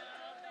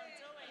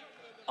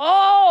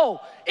 Oh,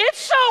 it's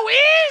so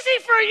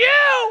easy for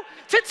you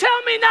to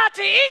tell me not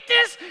to eat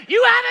this.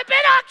 You haven't been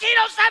on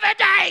keto 7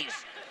 days.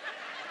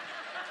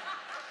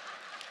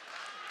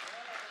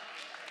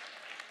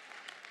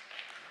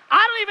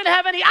 I don't even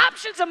have any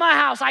options in my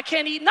house. I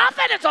can't eat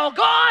nothing. It's all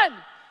gone.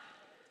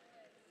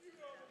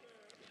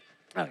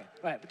 Okay,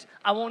 right. But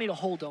I won't eat a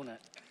whole donut.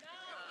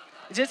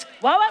 Just,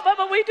 but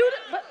we do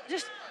that. But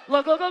just,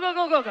 look.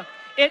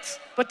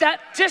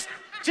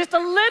 Just a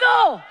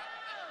little.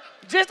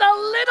 Just a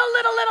little.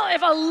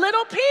 If a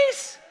little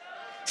piece.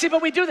 See,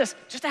 but we do this.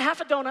 Just a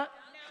half a donut.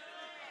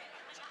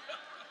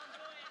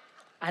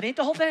 I'd eat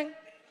the whole thing.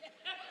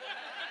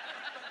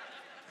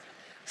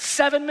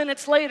 7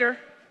 minutes later,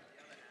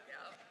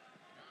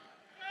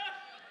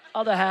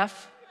 other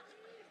half.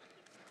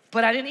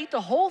 But I didn't eat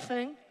the whole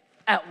thing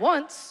at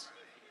once.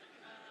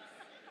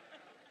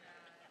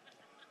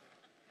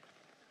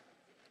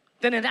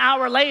 Then an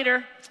hour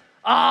later,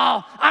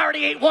 I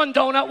already ate one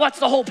donut. What's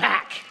the whole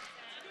pack?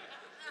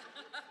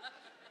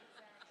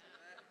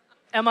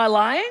 Am I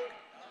lying?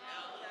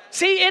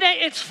 See,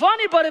 it's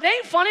funny, but it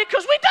ain't funny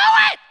because we do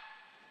it.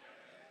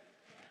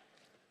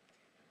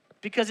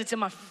 Because it's in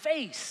my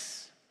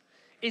face.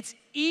 It's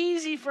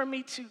easy for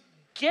me to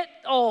get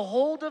a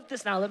hold of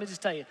this. Now, let me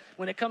just tell you,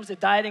 when it comes to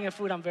dieting and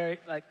food, I'm very,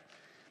 that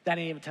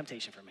ain't even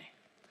temptation for me.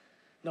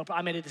 No,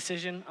 I made a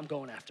decision. I'm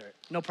going after it.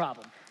 No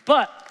problem.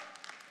 But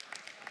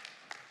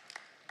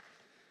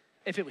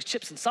if it was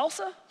chips and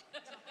salsa,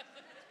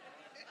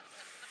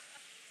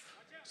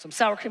 some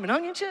sour cream and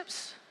onion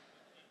chips,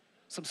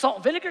 some salt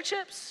and vinegar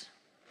chips,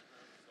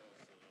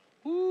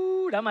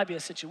 ooh, that might be a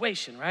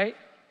situation, right?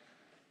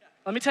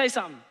 Let me tell you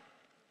something.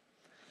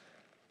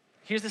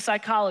 Here's the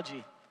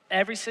psychology.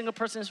 Every single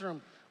person in this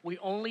room, we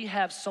only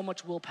have so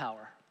much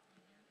willpower.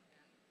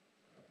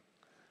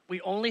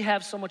 We only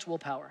have so much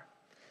willpower.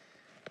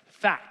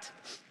 Fact,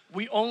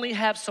 we only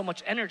have so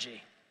much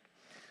energy.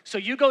 So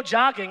you go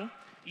jogging,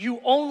 you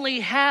only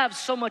have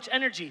so much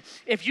energy.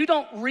 If you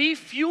don't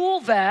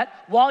refuel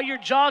that while you're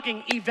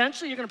jogging,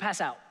 eventually you're gonna pass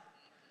out.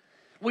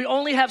 We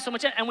only have so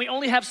much, and we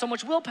only have so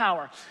much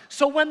willpower.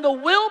 So when the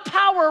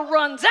willpower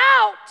runs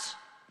out,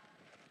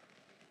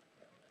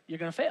 you're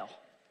gonna fail.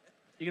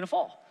 You're gonna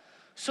fall.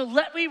 So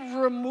let me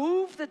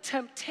remove the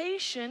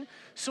temptation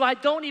so I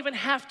don't even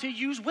have to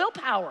use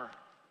willpower.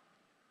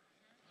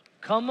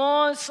 Come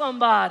on,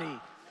 somebody.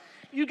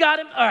 You got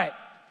him? All right.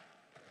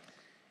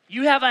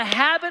 You have a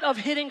habit of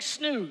hitting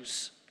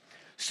snooze.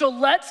 So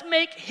let's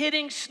make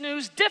hitting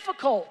snooze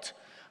difficult.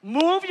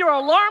 Move your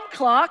alarm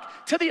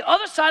clock to the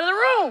other side of the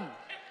room.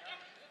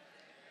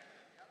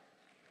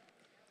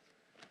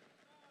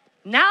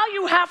 Now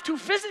you have to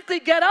physically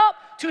get up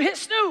to hit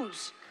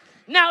snooze.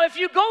 Now, if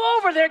you go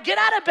over there, get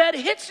out of bed,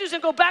 hit snooze,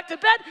 and go back to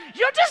bed,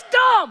 you're just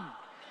dumb.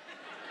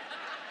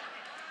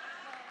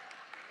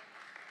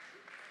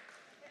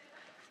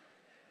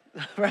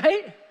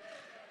 Right?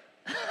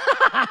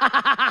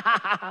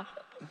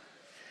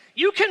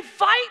 You can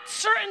fight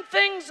certain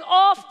things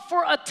off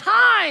for a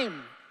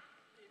time,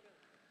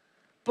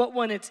 but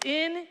when it's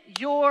in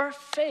your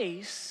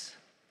face,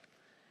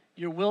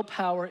 your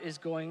willpower is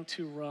going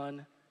to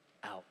run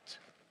out.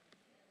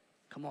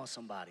 Come on,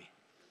 somebody.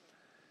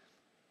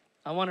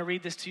 I want to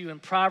read this to you in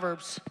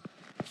Proverbs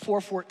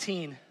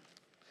 4:14.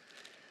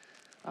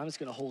 I'm just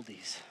going to hold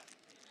these.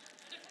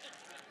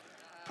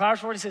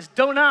 Proverbs 4:14 says,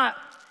 do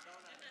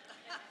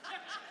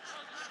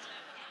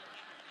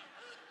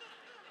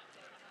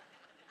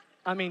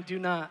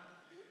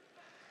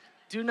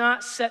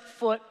not set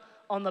foot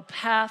on the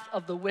path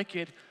of the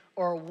wicked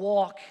or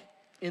walk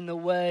in the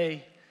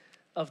way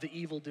of the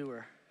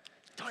evildoer.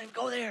 Don't even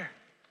go there.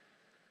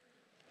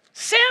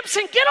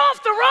 Samson, get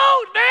off the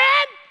road,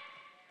 man.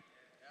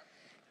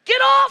 Get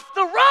off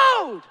the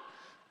road.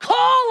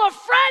 Call a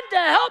friend to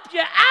help you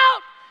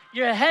out.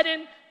 You're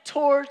heading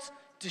towards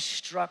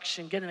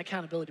destruction. Get an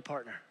accountability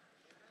partner.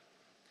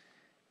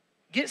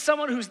 Get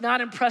someone who's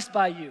not impressed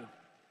by you.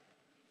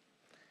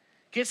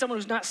 Get someone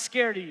who's not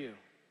scared of you.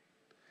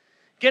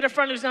 Get a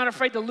friend who's not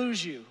afraid to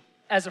lose you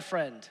as a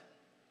friend.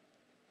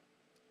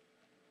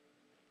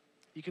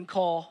 You can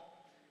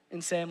call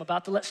and say, I'm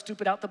about to let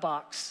stupid out the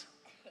box.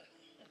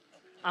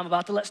 I'm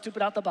about to let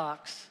stupid out the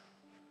box.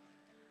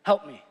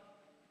 Help me.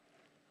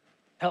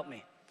 Help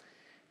me.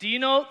 Do you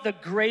know the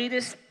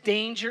greatest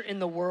danger in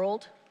the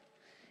world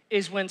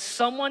is when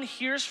someone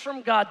hears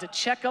from God to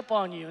check up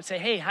on you and say,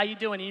 hey, how you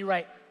doing? And you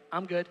write,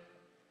 I'm good.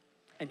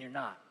 And you're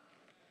not.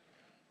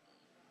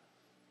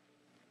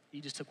 You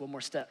just took one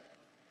more step.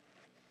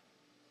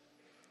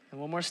 And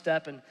one more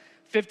step, and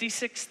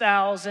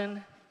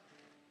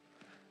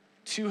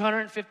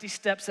 56,250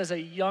 steps as a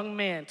young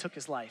man took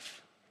his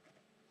life.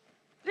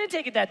 He didn't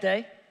take it that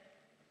day.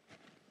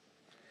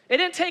 It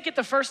didn't take it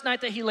the first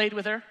night that he laid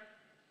with her.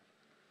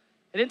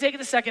 It didn't take it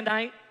the second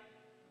night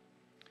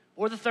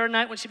or the third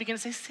night when she began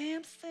to say,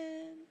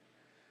 Samson,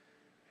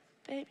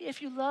 baby,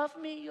 if you love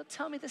me, you'll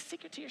tell me the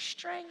secret to your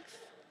strength.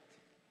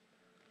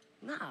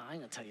 Nah, I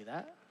ain't gonna tell you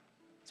that.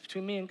 It's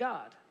between me and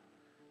God.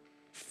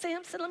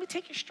 Samson, let me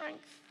take your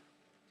strength.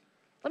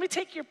 Let me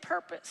take your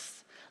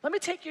purpose. Let me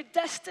take your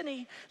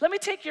destiny. Let me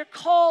take your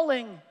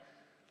calling.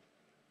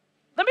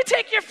 Let me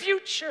take your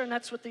future. And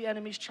that's what the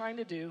enemy's trying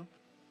to do.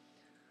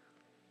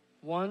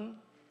 One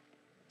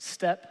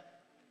step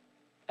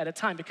at a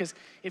time. Because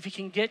if he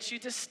can get you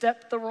to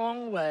step the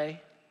wrong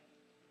way,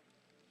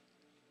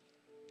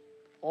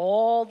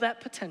 all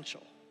that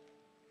potential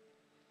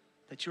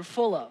that you're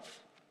full of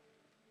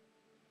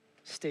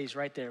stays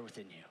right there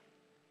within you.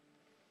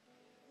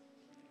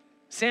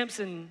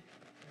 Samson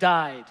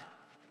died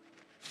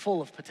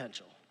full of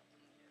potential.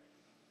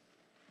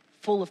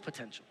 Full of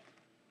potential.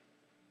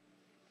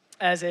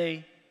 As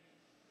a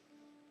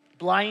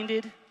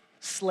blinded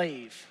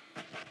slave,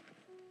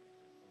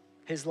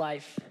 his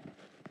life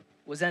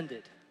was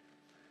ended.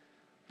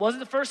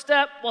 Wasn't the first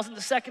step, wasn't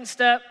the second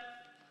step,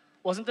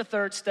 wasn't the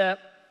third step,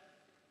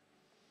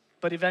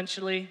 but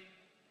eventually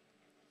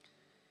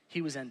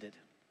he was ended.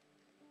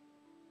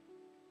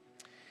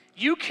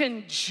 You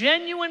can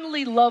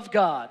genuinely love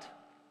God,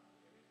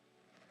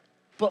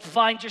 but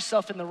find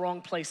yourself in the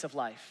wrong place of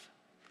life.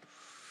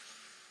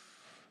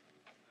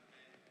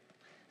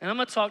 And I'm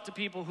gonna talk to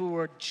people who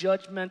are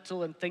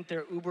judgmental and think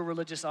they're uber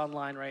religious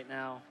online right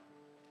now.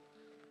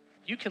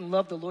 You can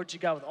love the Lord your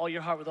God with all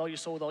your heart, with all your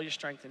soul, with all your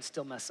strength, and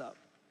still mess up.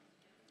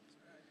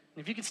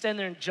 And if you can stand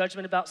there in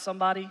judgment about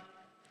somebody,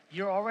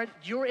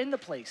 you're in the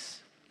place.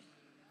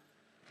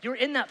 You're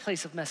in that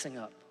place of messing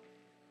up.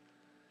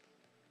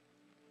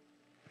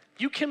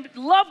 You can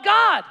love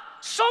God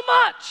so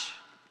much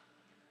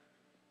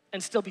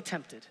and still be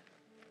tempted.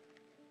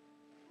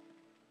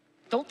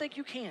 Don't think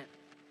you can't.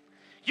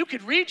 You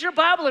could read your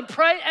Bible and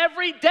pray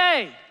every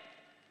day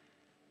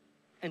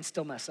and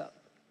still mess up.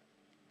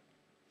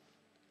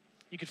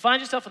 You could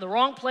find yourself in the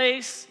wrong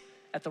place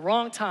at the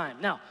wrong time.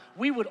 Now,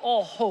 we would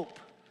all hope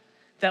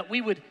that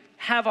we would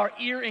have our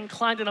ear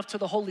inclined enough to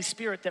the Holy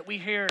Spirit that we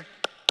hear,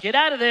 get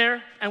out of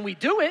there, and we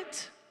do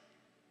it.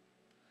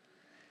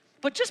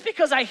 But just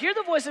because I hear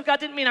the voice of God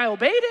didn't mean I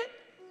obeyed it.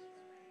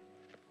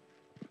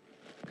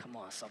 Come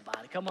on,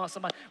 somebody. Come on,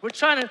 somebody. We're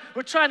trying to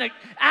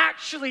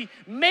actually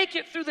make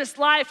it through this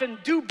life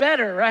and do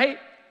better, right?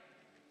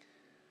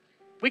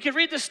 We could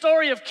read the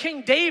story of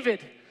King David,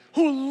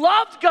 who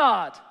loved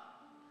God.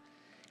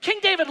 King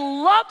David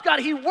loved God.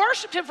 He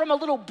worshiped him from a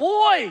little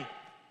boy,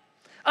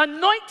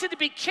 anointed to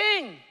be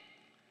king.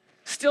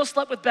 Still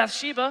slept with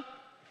Bathsheba,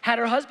 had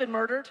her husband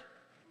murdered.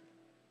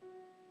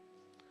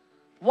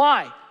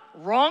 Why?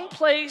 Wrong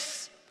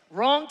place,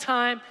 wrong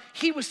time.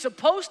 He was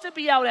supposed to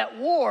be out at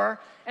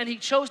war, and he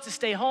chose to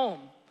stay home.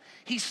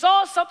 He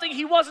saw something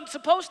he wasn't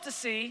supposed to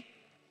see,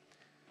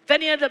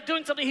 then he ended up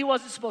doing something he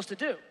wasn't supposed to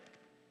do.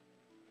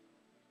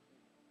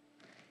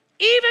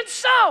 Even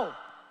so,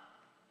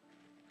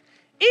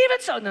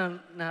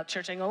 now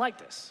church ain't gonna like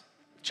this.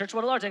 Church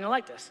what a large ain't gonna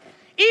like this.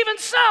 Even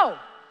so,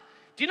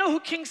 do you know who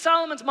King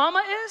Solomon's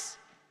mama is?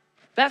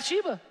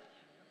 Bathsheba.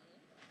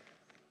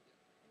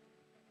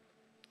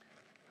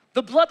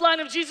 The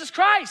bloodline of Jesus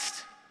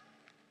Christ.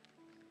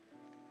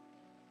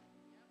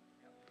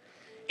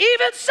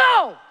 Even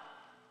so,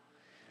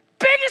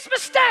 biggest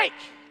mistake.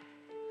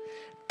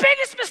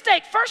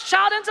 First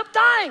child ends up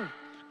dying,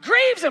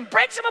 grieves him,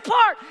 breaks him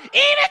apart.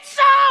 Even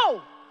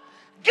so,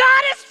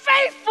 God is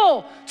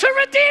faithful to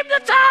redeem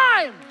the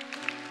time.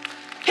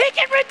 He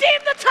can redeem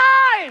the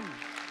time.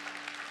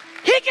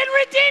 He can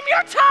redeem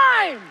your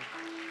time.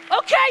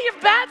 Okay,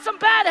 you've had some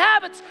bad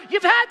habits.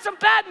 You've had some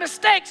bad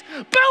mistakes.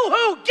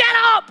 Boo-hoo, get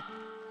up.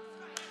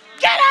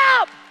 Get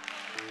up.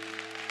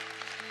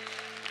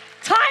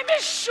 Time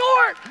is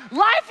short.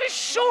 Life is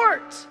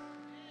short.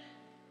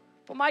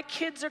 But my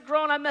kids are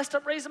grown. I messed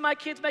up raising my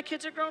kids. My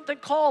kids are grown. Then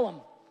call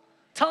them.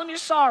 Tell them you're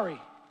sorry.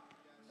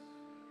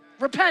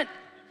 Repent.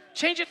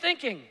 Change your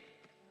thinking.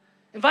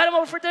 Invite them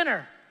over for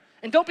dinner.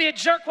 And don't be a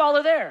jerk while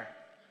they're there.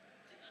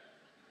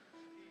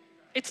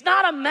 It's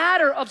not a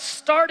matter of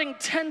starting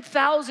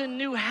 10,000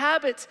 new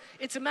habits.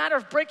 It's a matter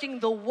of breaking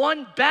the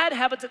one bad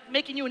habit that's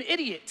making you an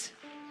idiot.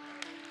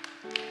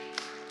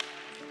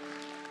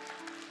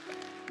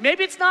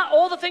 Maybe it's not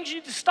all the things you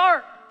need to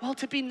start. Well,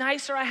 to be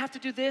nicer, I have to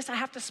do this, I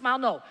have to smile.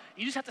 No,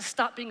 you just have to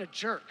stop being a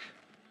jerk.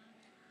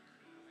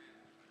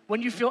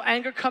 When you feel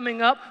anger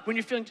coming up, when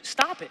you're feeling,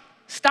 stop it.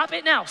 Stop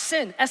it now.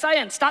 Sin,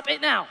 S-I-N, stop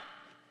it now.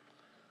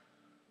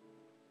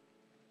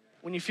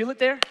 When you feel it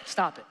there,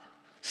 stop it.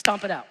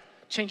 Stomp it out.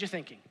 Change your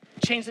thinking.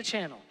 Change the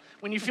channel.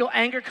 When you feel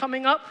anger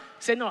coming up,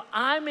 say, no,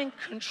 I'm in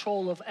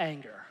control of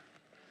anger.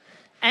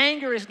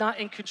 Anger is not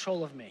in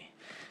control of me.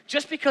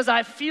 Just because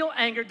I feel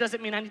anger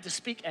doesn't mean I need to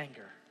speak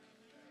anger.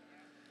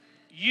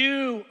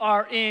 You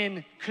are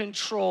in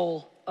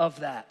control of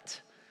that.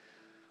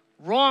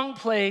 Wrong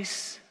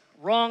place,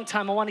 wrong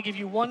time. I want to give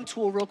you one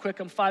tool real quick.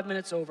 I'm 5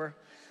 minutes over.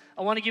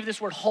 I want to give you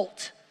this word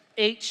HALT.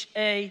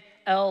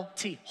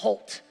 H-A-L-T.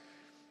 HALT.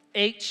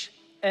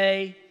 H-A-L-T.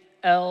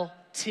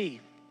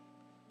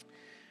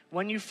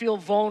 When you feel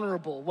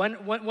vulnerable.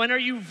 When are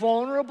you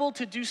vulnerable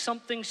to do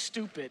something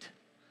stupid?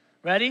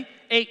 Ready?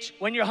 H,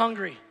 when you're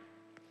hungry.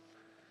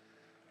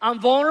 I'm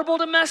vulnerable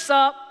to mess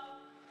up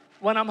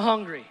when I'm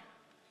hungry.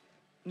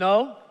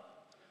 No?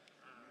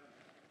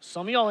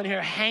 Some of y'all in here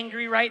are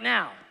hangry right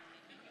now.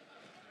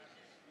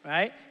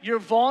 Right? You're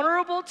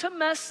vulnerable to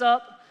mess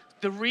up.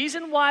 The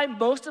reason why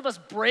most of us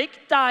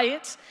break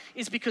diets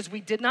is because we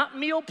did not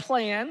meal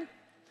plan,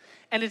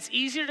 and it's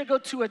easier to go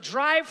to a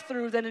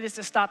drive-through than it is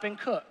to stop and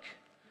cook.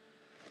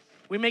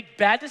 We make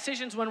bad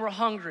decisions when we're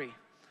hungry,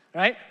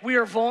 right? We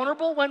are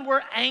vulnerable when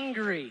we're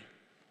angry.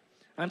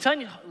 I'm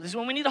telling you, this is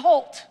when we need to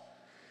halt.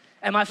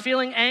 Am I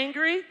feeling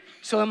angry?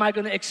 So am I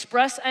going to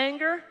express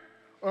anger,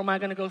 or am I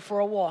going to go for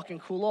a walk and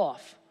cool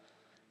off?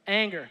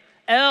 Anger.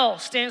 L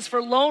stands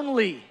for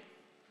lonely.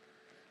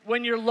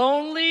 When you're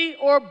lonely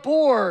or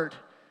bored,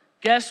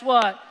 guess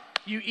what?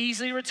 You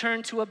easily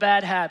return to a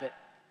bad habit.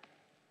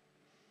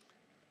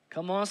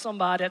 Come on,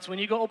 somebody. That's when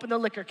you go open the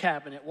liquor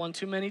cabinet one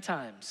too many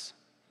times.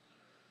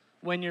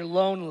 When you're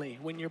lonely,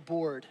 when you're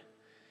bored.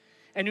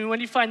 And when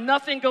you find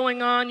nothing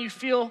going on, you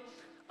feel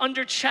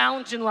under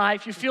challenge in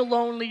life, you feel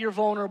lonely, you're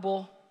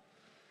vulnerable,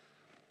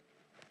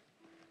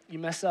 you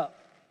mess up.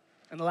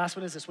 And the last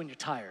one is this, when you're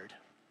tired.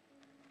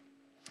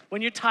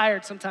 When you're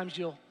tired, sometimes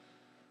you'll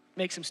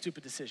make some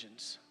stupid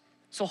decisions.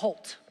 So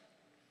halt.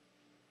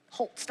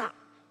 Halt, stop.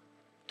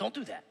 Don't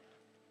do that.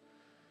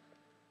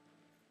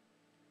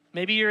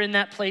 Maybe you're in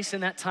that place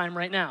in that time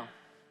right now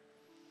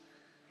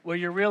where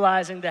you're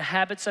realizing the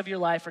habits of your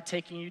life are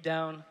taking you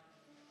down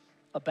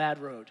a bad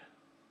road.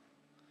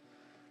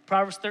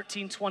 Proverbs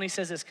 13:20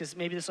 says this, because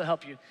maybe this will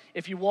help you.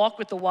 If you walk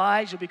with the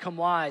wise, you'll become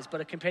wise, but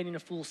a companion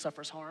of fools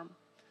suffers harm.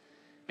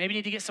 Maybe you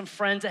need to get some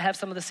friends that have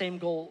some of the same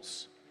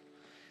goals.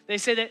 They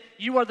say that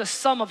you are the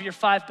sum of your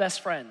 5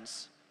 best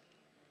friends.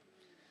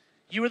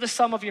 You are the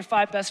sum of your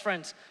 5 best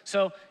friends.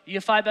 So you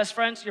have 5 best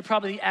friends, you're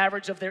probably the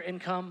average of their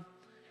income,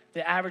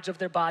 the average of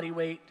their body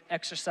weight,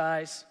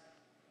 exercise.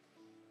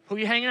 Who are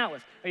you hanging out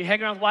with? Are you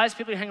hanging around with wise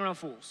people or are you hanging around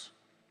fools?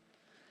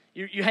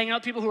 You hanging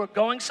out with people who are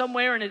going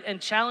somewhere and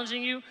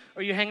challenging you,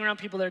 or are you hanging around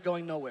people that are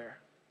going nowhere?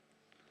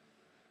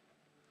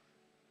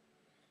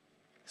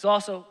 So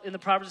also in the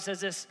Proverbs it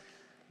says this,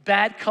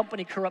 bad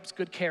company corrupts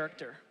good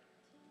character.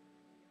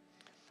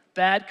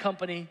 Bad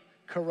company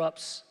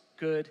corrupts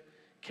good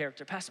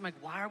character. Pastor Mike,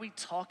 why are we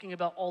talking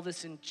about all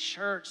this in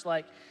church?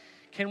 Like,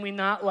 can we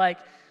not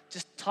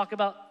just talk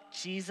about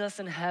Jesus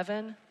and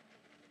heaven?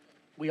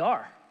 We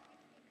are.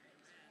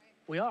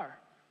 We are.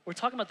 We're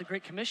talking about the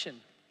Great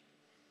Commission.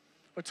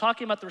 We're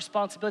talking about the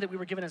responsibility we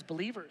were given as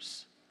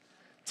believers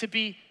to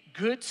be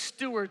good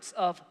stewards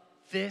of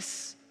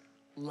this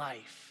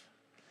life.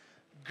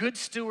 Good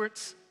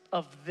stewards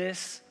of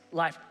this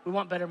life. We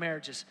want better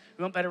marriages.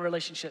 We want better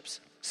relationships.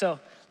 So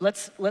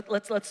let's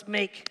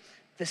make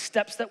the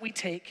steps that we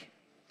take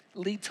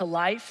lead to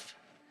life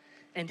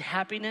and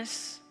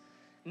happiness,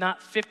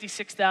 not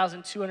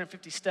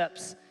 56,250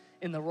 steps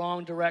in the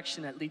wrong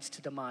direction that leads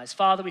to demise.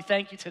 Father, we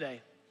thank you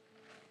today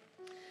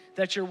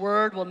that your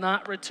word will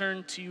not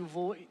return to you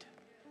void,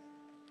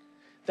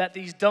 that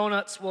these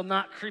donuts will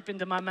not creep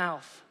into my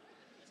mouth.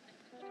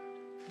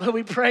 But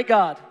we pray,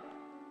 God,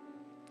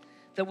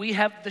 that we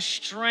have the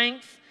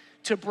strength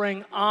to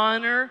bring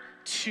honor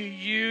to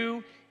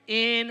you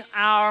in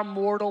our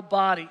mortal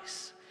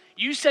bodies.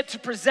 You said to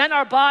present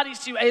our bodies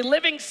to you a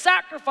living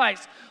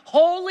sacrifice,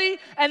 holy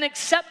and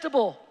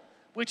acceptable,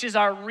 which is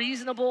our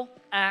reasonable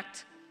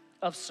act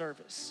of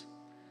service.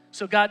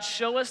 So God,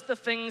 show us the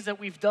things that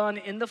we've done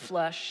in the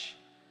flesh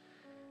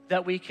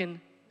that we can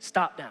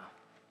stop now,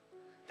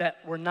 that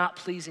we're not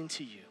pleasing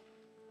to you.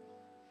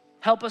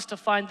 Help us to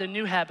find the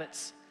new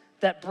habits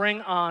that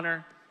bring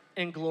honor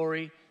and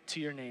glory to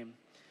your name.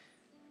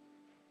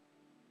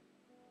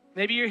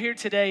 Maybe you're here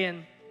today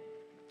and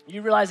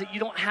you realize that you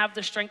don't have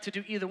the strength to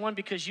do either one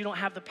because you don't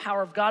have the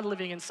power of God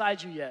living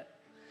inside you yet.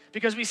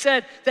 Because we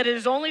said that it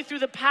is only through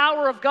the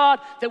power of God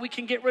that we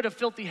can get rid of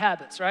filthy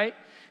habits, right?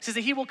 It says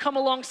that he will come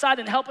alongside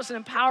and help us and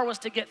empower us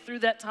to get through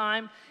that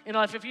time in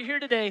life. If you're here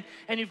today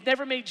and you've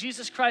never made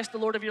Jesus Christ the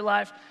Lord of your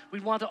life, we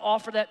want to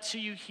offer that to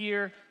you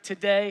here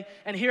today.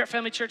 And here at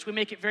Family Church, we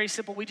make it very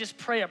simple. We just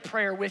pray a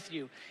prayer with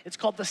you. It's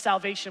called the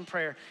salvation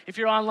prayer. If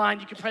you're online,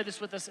 you can pray this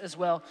with us as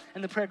well.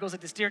 And the prayer goes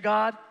like this. Dear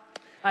God,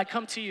 I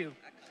come to you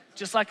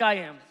just like I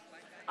am.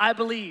 I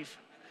believe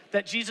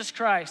that Jesus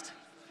Christ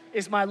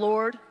is my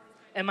Lord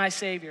and my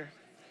Savior.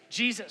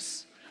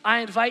 Jesus, I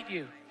invite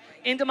you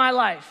into my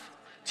life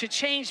to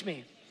change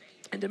me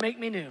and to make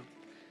me new.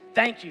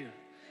 Thank you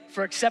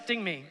for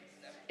accepting me.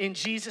 In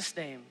Jesus'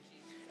 name,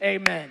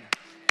 amen.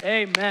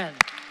 Amen.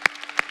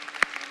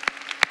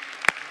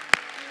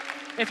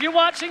 If you're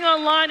watching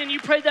online and you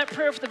prayed that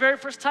prayer for the very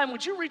first time,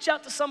 would you reach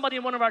out to somebody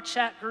in one of our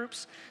chat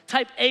groups,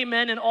 type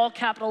amen in all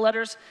capital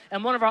letters,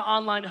 and one of our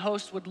online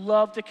hosts would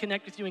love to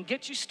connect with you and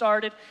get you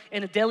started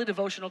in a daily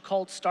devotional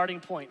called Starting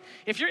Point.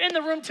 If you're in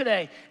the room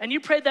today and you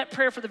prayed that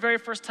prayer for the very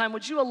first time,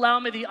 would you allow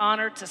me the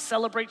honor to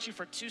celebrate you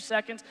for 2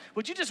 seconds?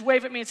 Would you just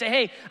wave at me and say,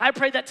 hey, I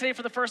prayed that today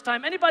for the first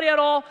time. Anybody at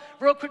all?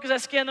 Real quick as I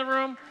scan the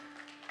room.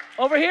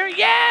 Over here?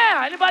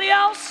 Yeah! Anybody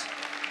else?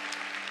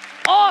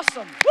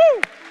 Awesome.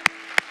 Woo!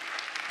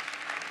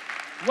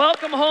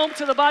 Welcome home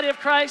to the body of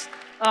Christ.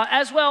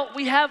 As well,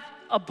 we have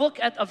a book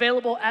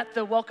available at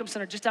the Welcome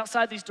Center just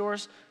outside these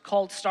doors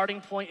called Starting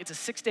Point. It's a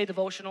 6-day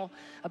devotional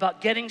about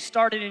getting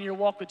started in your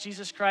walk with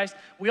Jesus Christ.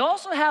 We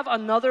also have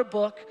another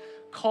book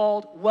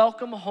called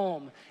Welcome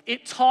Home.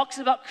 It talks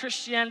about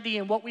Christianity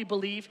and what we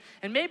believe.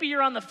 And maybe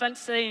you're on the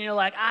fence today and you're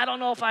like, I don't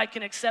know if I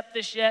can accept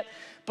this yet,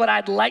 but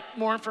I'd like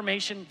more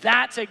information.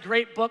 That's a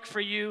great book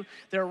for you.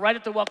 They're right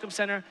at the Welcome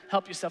Center.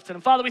 Help yourself to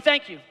them. Father, we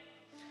thank you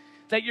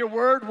that your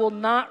word will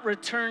not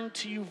return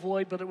to you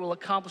void, but it will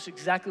accomplish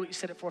exactly what you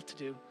set it forth to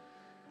do.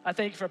 I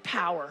thank you for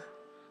power,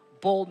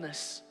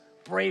 boldness,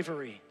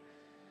 bravery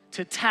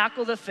to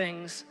tackle the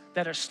things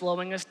that are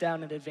slowing us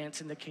down and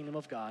advancing the kingdom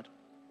of God.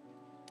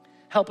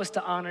 Help us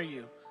to honor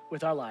you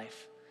with our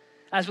life.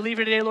 As we leave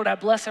here today, Lord, I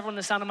bless everyone in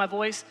the sound of my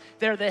voice.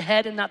 They're the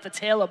head and not the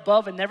tail,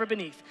 above and never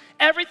beneath.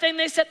 Everything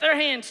they set their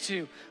hands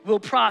to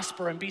will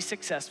prosper and be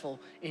successful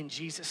in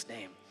Jesus'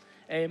 name.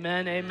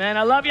 Amen, amen.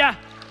 I love ya.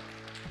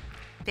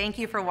 Thank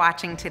you for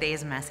watching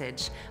today's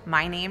message.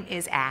 My name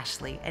is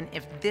Ashley, and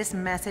if this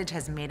message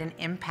has made an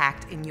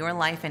impact in your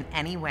life in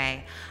any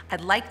way,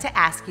 I'd like to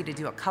ask you to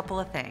do a couple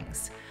of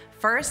things.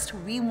 First,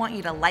 we want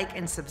you to like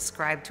and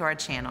subscribe to our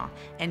channel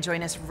and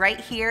join us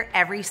right here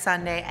every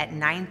Sunday at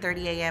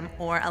 9:30 a.m.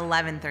 or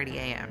 11:30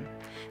 a.m.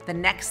 The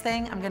next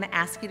thing I'm going to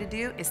ask you to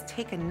do is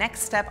take a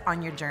next step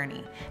on your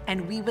journey,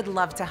 and we would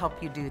love to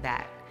help you do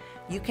that.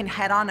 You can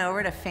head on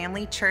over to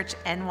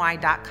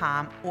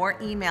familychurchny.com or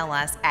email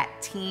us at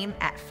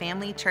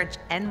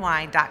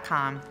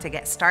team@familychurchny.com to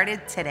get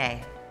started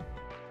today.